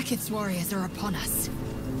 Blacket's warriors are upon us.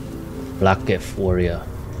 Blacket warrior.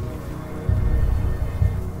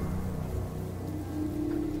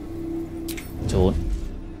 Trốn.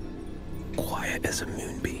 Quiet as a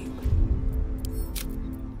moonbeam.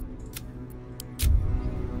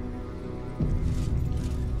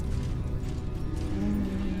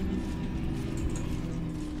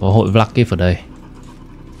 Có hội Blacket ở đây,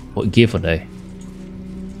 hội Gift ở đây.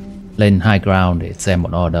 Lên high ground để xem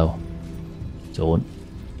bọn nó ở đâu. Trốn.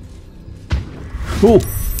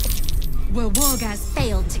 Where Wargas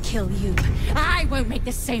failed to kill you, I won't make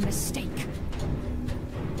the same mistake.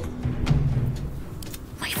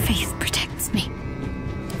 My faith protects me.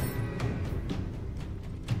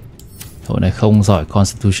 Hội này không giỏi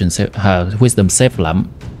Constitution save, Wisdom save lắm.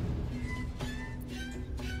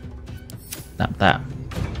 Tạm.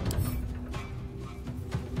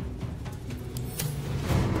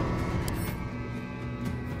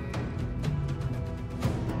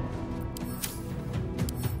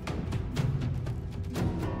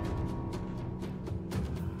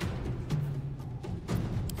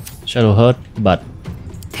 Shadowheart, but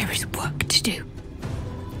there is work to do.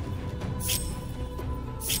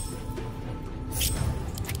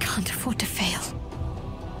 I can't afford to fail.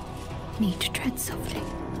 Need to tread softly.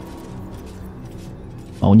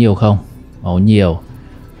 Máu nhiều không? Máu nhiều.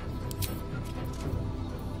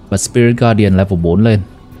 Và Spirit Guardian level 4 lên.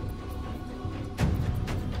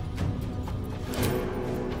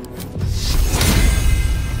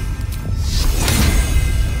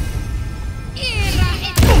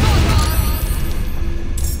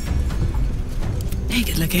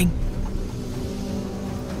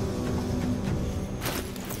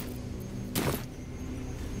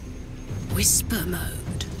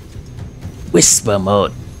 Whisper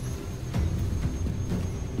mode.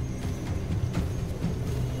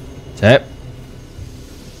 Sếp.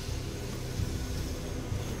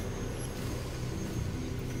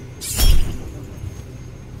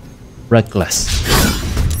 Reckless.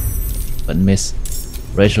 Vẫn miss.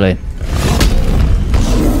 Rage lên.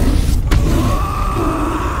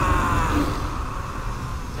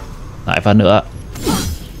 Lại phát nữa.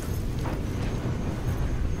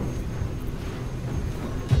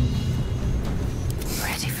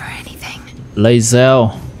 Lae'zel.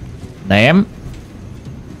 Ném.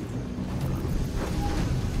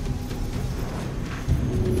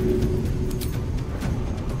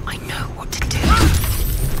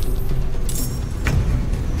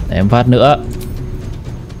 Ném phát nữa.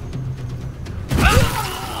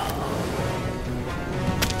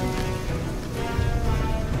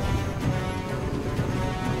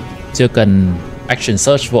 Chưa cần action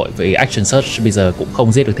search vội, vì action search bây giờ cũng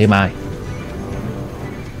không giết được thêm ai.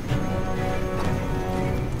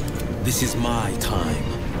 This is my time.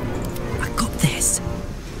 I got this.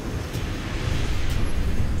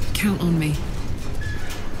 Count on me.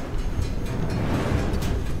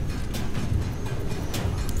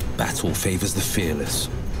 Battle favors the fearless.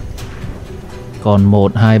 Còn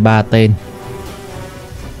 1, 2, 3 tên.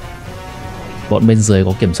 Bọn bên dưới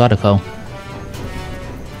có kiểm soát được không?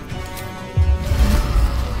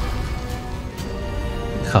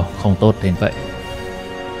 Không tốt đến vậy.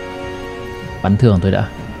 Bắn thường thôi đã.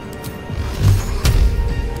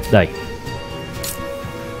 Đẩy.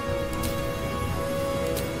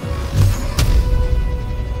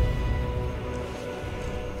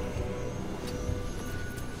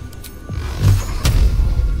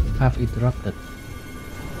 Have interrupted.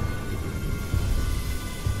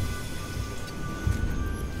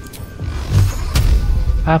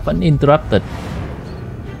 Have vẫn interrupted.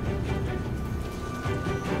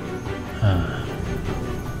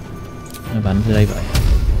 bắn từ đây vậy.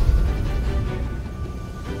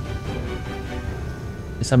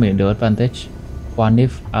 Sao mình được advantage? One if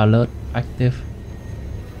alert active.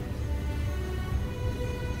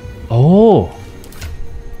 Oh,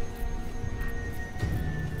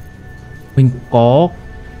 mình có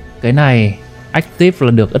cái này active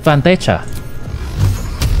là được advantage à?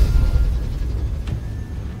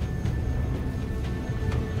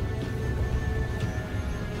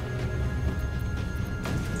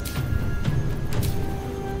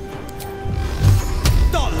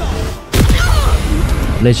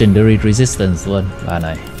 Legendary resistance luôn bà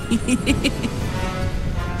này.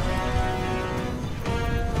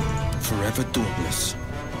 Forever dauntless.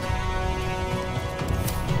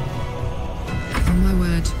 On my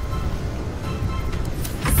word.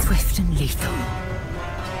 Swift and lethal.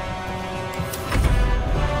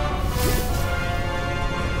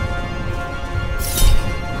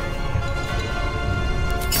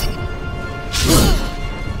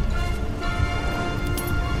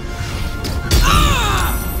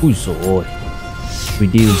 Ui dồi ôi.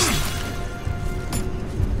 Reduce.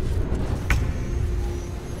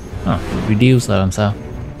 Reduce là làm sao?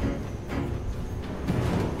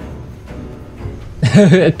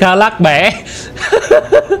 Karlach bé.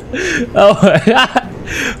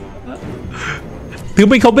 Thứ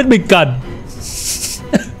mình không biết mình cần.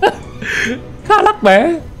 Karlach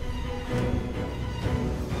bé.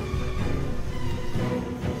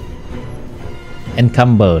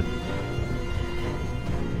 Encumbered.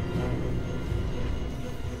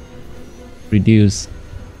 Reduce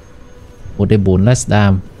 1d4 less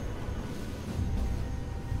dam.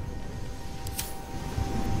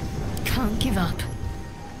 Can't give up.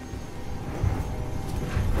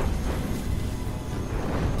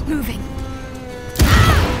 Moving.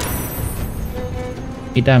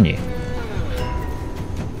 Ít dam nhỉ?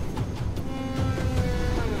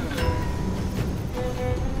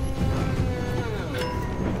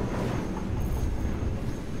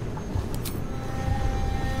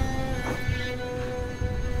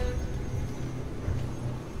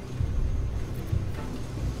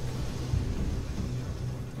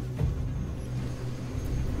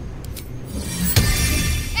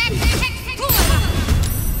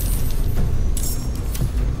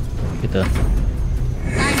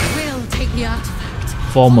 I will take the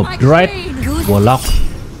artifact. Form of Dread, Warlock,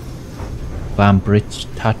 Vambridge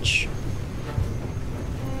Touch.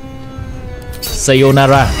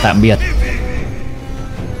 Sayonara, tạm biệt.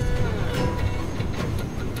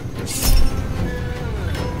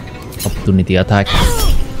 Opportunity Attack.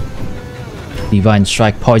 Divine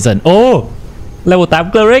Strike Poison. Oh! Level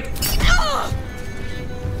 8 Cleric.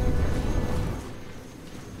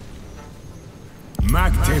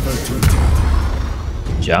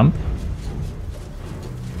 Jump.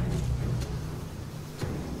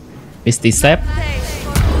 Misty Step.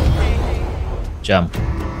 Jump.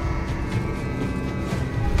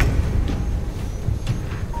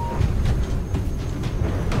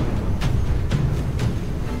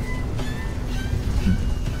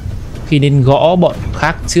 Khi nên gõ bọn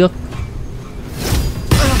khác trước.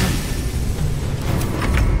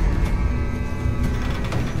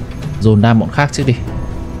 Dồn đam bọn khác trước đi.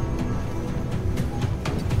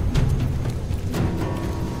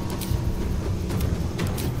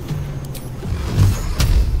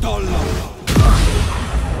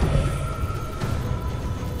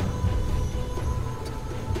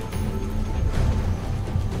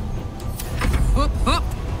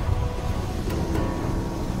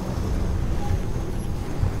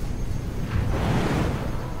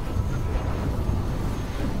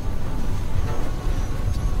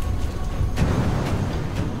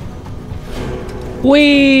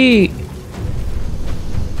 Ui!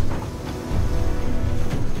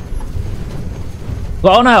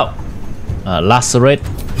 Gõ nào. Lacerate.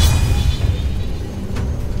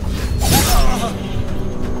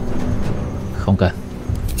 Không cần.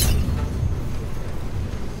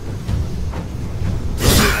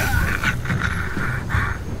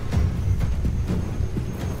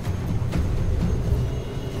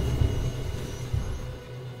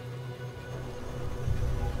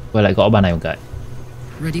 Quay lại gõ bàn này một cái.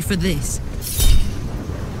 Ready for this.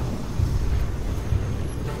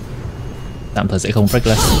 Tạm thời sẽ không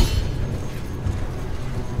reckless.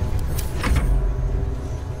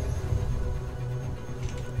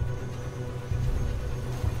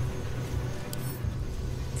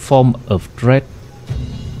 Form of Dread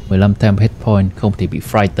 15 temp hit point, không thể bị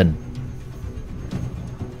frightened.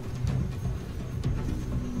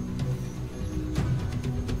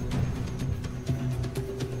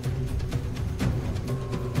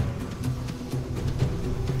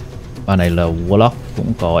 Và này là Warlock,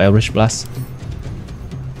 cũng có Eldritch Blast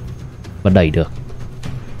và đẩy được.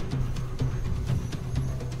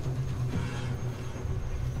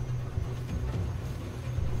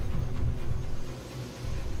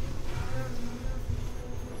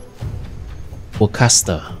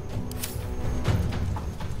 Warcaster.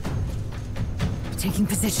 Taking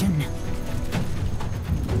position.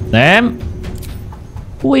 Ném.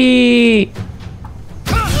 Ui.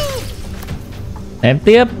 Ném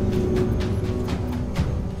tiếp.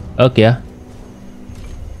 Ơ kìa.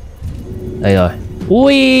 Đây rồi.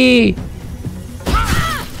 Ui.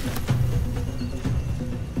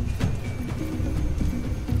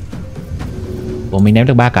 Ủa mình ném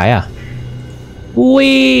được 3 cái à?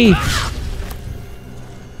 Ui.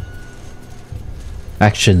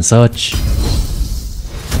 Action search.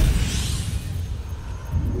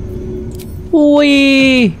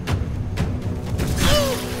 Ui.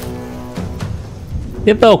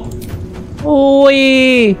 Tiếp tục.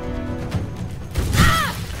 Ui.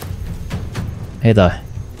 Hết rồi.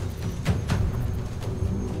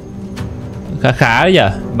 Khá khá đấy nhỉ.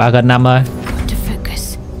 3 gần 5 thôi.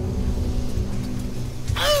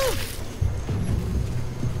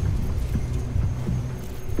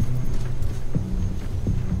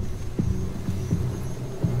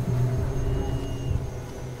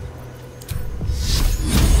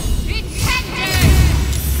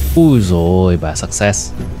 Ui rồi bà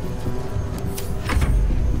success.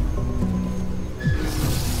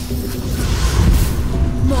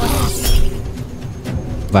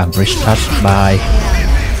 Và bridge touch by.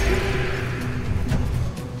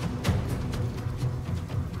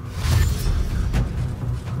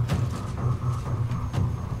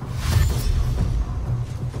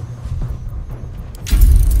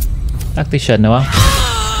 Tactician đúng không?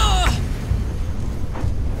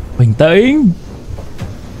 Bình tĩnh.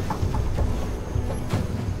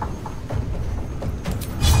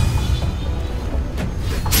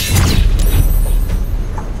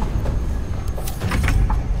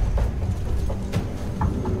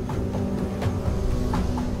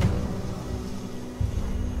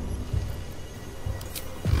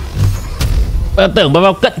 Tưởng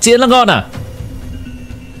vào cận chiến là ngon à?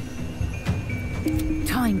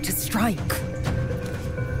 Time to strike.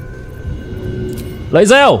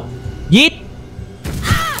 Lae'zel, yeet.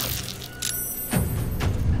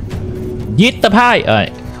 Yeet tập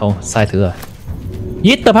 2. Không, sai thứ rồi.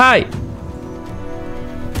 Yeet tập 2.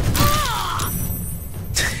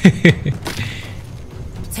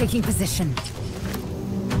 Taking position.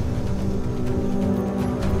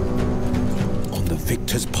 On the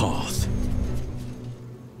victor's path.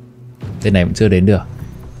 Tên này cũng chưa đến được.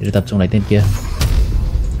 Để tập trung đánh tên kia.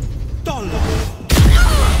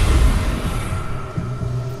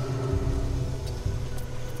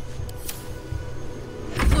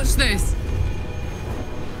 Watch this.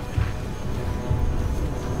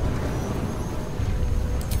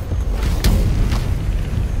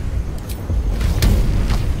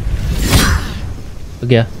 Ơ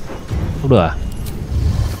kìa. Không được à?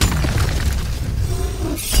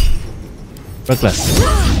 Reckless.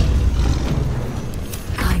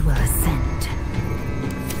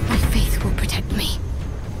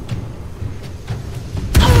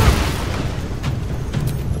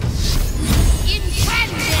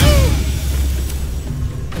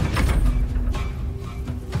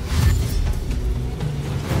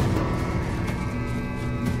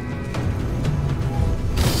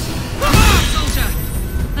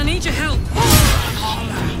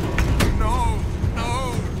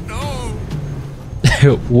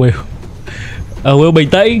 Wyll. Wyll bình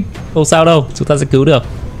tĩnh, không sao đâu, chúng ta sẽ cứu được.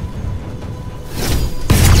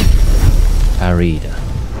 Parried.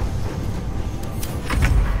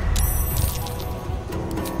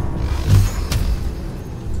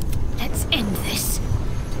 Let's end this.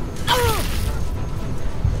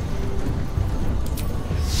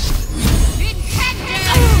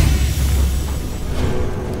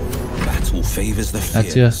 Battle favors the À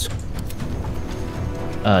chưa. fierce.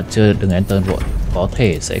 Chưa, đừng enter vội. Có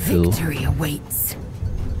thể sẽ cứu.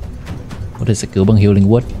 Có thể sẽ cứu bằng healing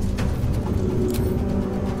word.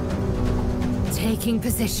 Taking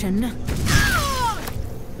position.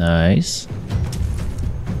 Nice.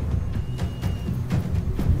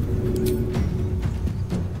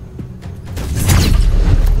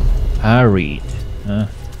 Parried.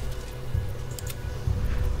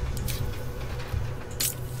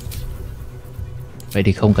 Vậy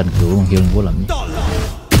thì không cần cứu bằng healing word làm gì.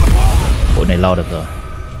 Bộ này lo được rồi.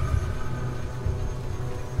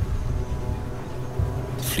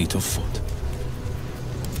 Fleet of foot.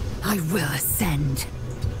 I will ascend.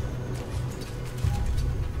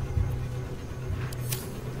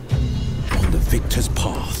 victor's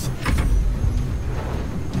path.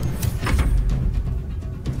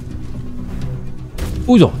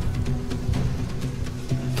 Ui dồi.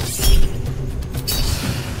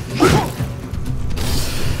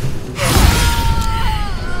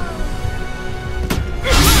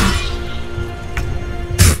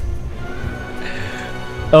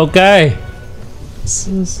 Ok.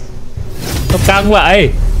 Nó căng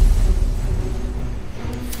vậy.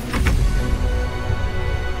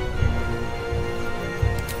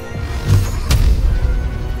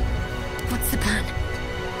 What's the plan?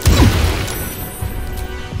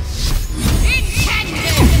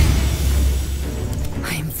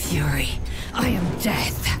 I am fury. I am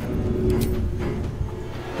death.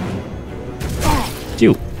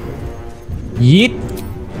 Chịu. Yeet.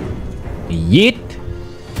 Yeet.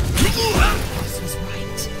 This was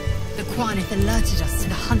right. The Quanith alerted us to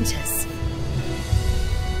the hunters.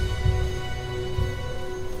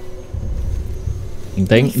 Bình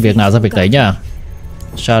tĩnh, việc nào ra việc đấy nhá.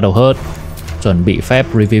 Shadowheart chuẩn bị phép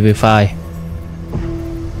Revivify.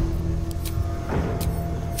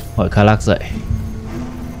 Gọi Karlach dậy.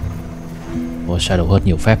 Ôi, Shadowheart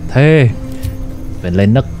nhiều phép thế. Phải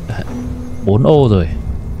lên nấc 4 ô rồi.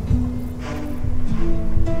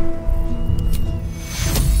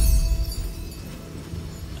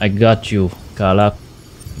 I got you, Karlach.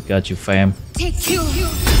 I got you, fam. Take you.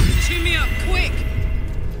 Cheer me up, quick.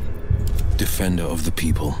 Defender of the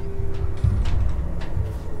people.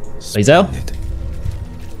 Lae'zel?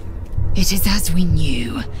 It is as we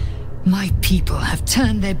knew. My people have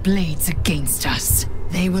turned their blades against us.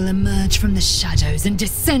 They will emerge from the shadows and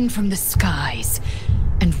descend from the skies,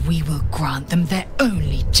 and we will grant them their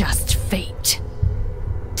only just fate.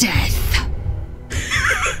 Death.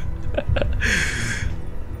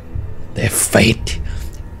 Their fate.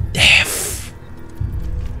 Death.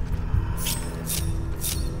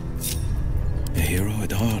 A hero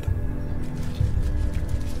at heart.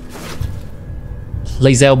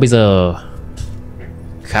 Lae'zel bây giờ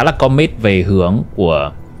khá là commit về hướng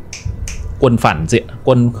của quân phản diện,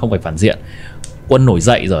 quân không phải phản diện, quân nổi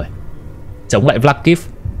dậy rồi, chống lại Vlakiv.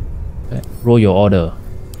 Royal Order.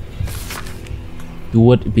 Do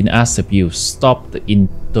what has been asked of you. Stop the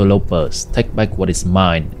interlopers. Take back what is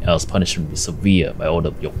mine, else punishment will be severe by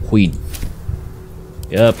order of your queen.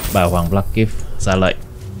 Yep, bà hoàng Vlakiv ra lệnh.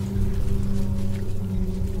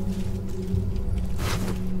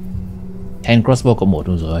 Hand crossbow cộng 1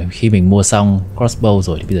 rồi. Khi mình mua xong crossbow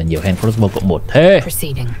rồi thì bây giờ nhiều hand crossbow cộng 1 thế.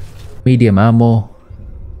 Medium ammo.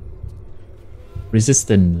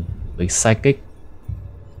 Resistant với psychic.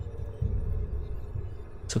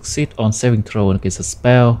 Succeed on saving throw against a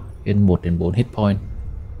spell. Gain 1 đến 4 hit point.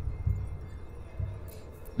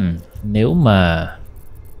 Nếu mà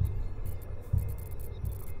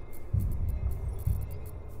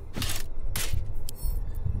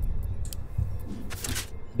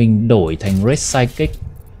mình đổi thành Red Psychic,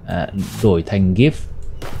 đổi thành gift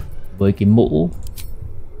với cái mũ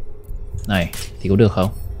này thì có được không?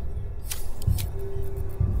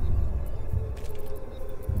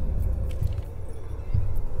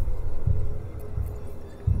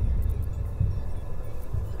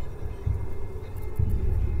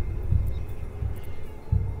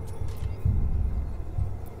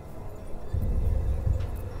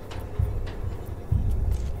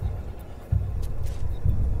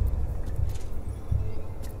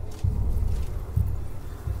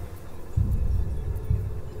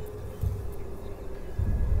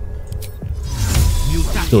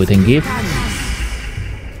 Đổi thành gift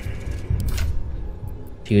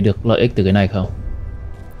thì được lợi ích từ cái này không?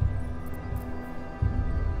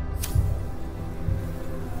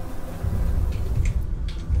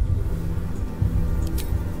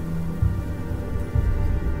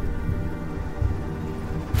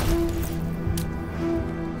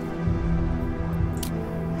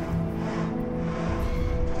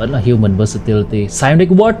 Vẫn là human versatility. Psionic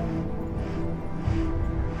word.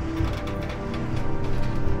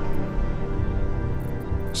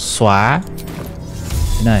 Xóa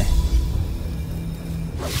cái này.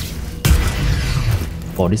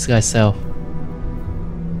 For disguise self.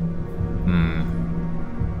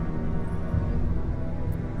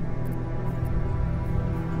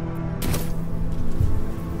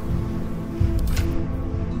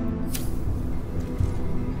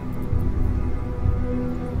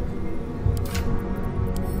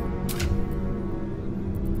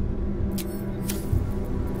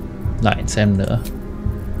 Lại xem nữa.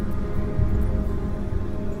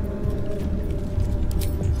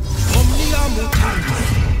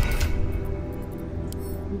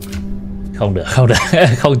 Không được, không được.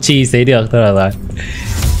 Không chi xế được thôi là rồi.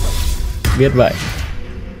 Biết vậy.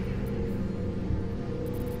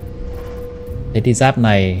 Thế thì giáp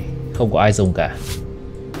này không có ai dùng cả.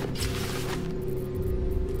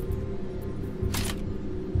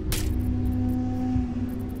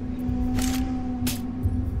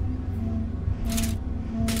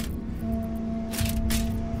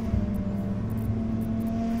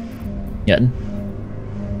 Nhẫn.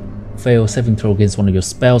 Fail saving throw against one of your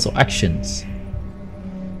spells or actions.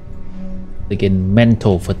 They gain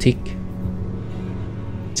mental fatigue.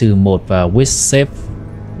 -1 và wit save.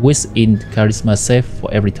 Wit in charisma save for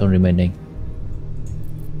every turn remaining.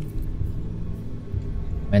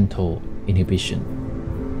 Mental inhibition.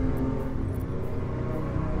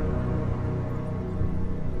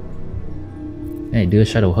 Cái này đưa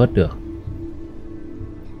Shadowheart được.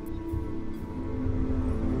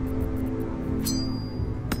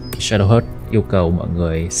 Shadowheart yêu cầu mọi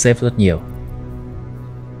người save rất nhiều.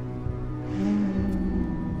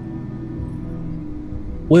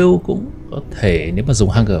 Wyll cũng có thể nếu mà dùng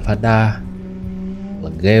Hunger Fada là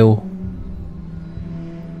Gale.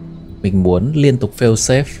 Mình muốn liên tục fail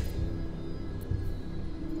save.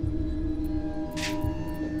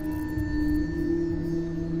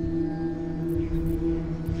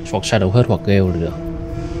 Hoặc Shadowheart hoặc Gale là được.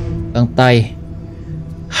 Găng tay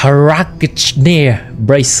Harakishneer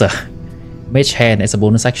Bracer. Mage Hand as a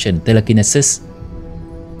bonus action. Telekinesis.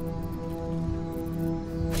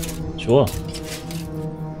 Sure.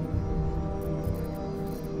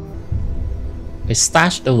 Cái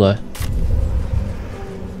stash đâu rồi?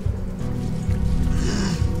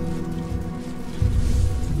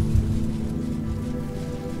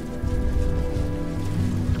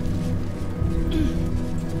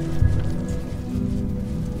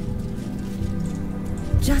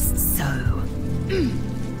 Just so.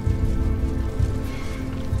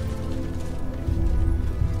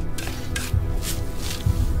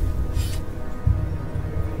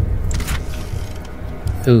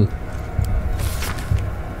 Thư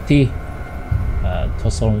T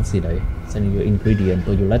Tossol gì đấy. Sending your ingredient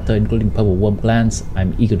or your letter including purple worm glands.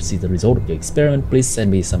 I'm eager to see the result of your experiment. Please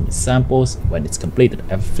send me some samples when it's completed. I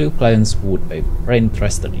have a few clients who would be very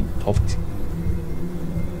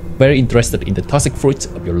interested in the toxic fruits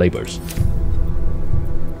of your labors.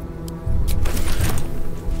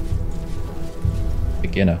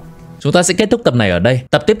 Cái kia nào. Chúng ta sẽ kết thúc tập này ở đây.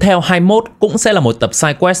 Tập tiếp theo 21 cũng sẽ là một tập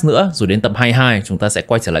side quest nữa. Rồi đến tập 22 chúng ta sẽ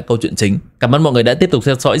quay trở lại câu chuyện chính. Cảm ơn mọi người đã tiếp tục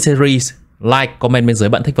theo dõi series. Like, comment bên dưới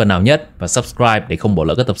bạn thích phần nào nhất. Và subscribe để không bỏ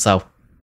lỡ các tập sau.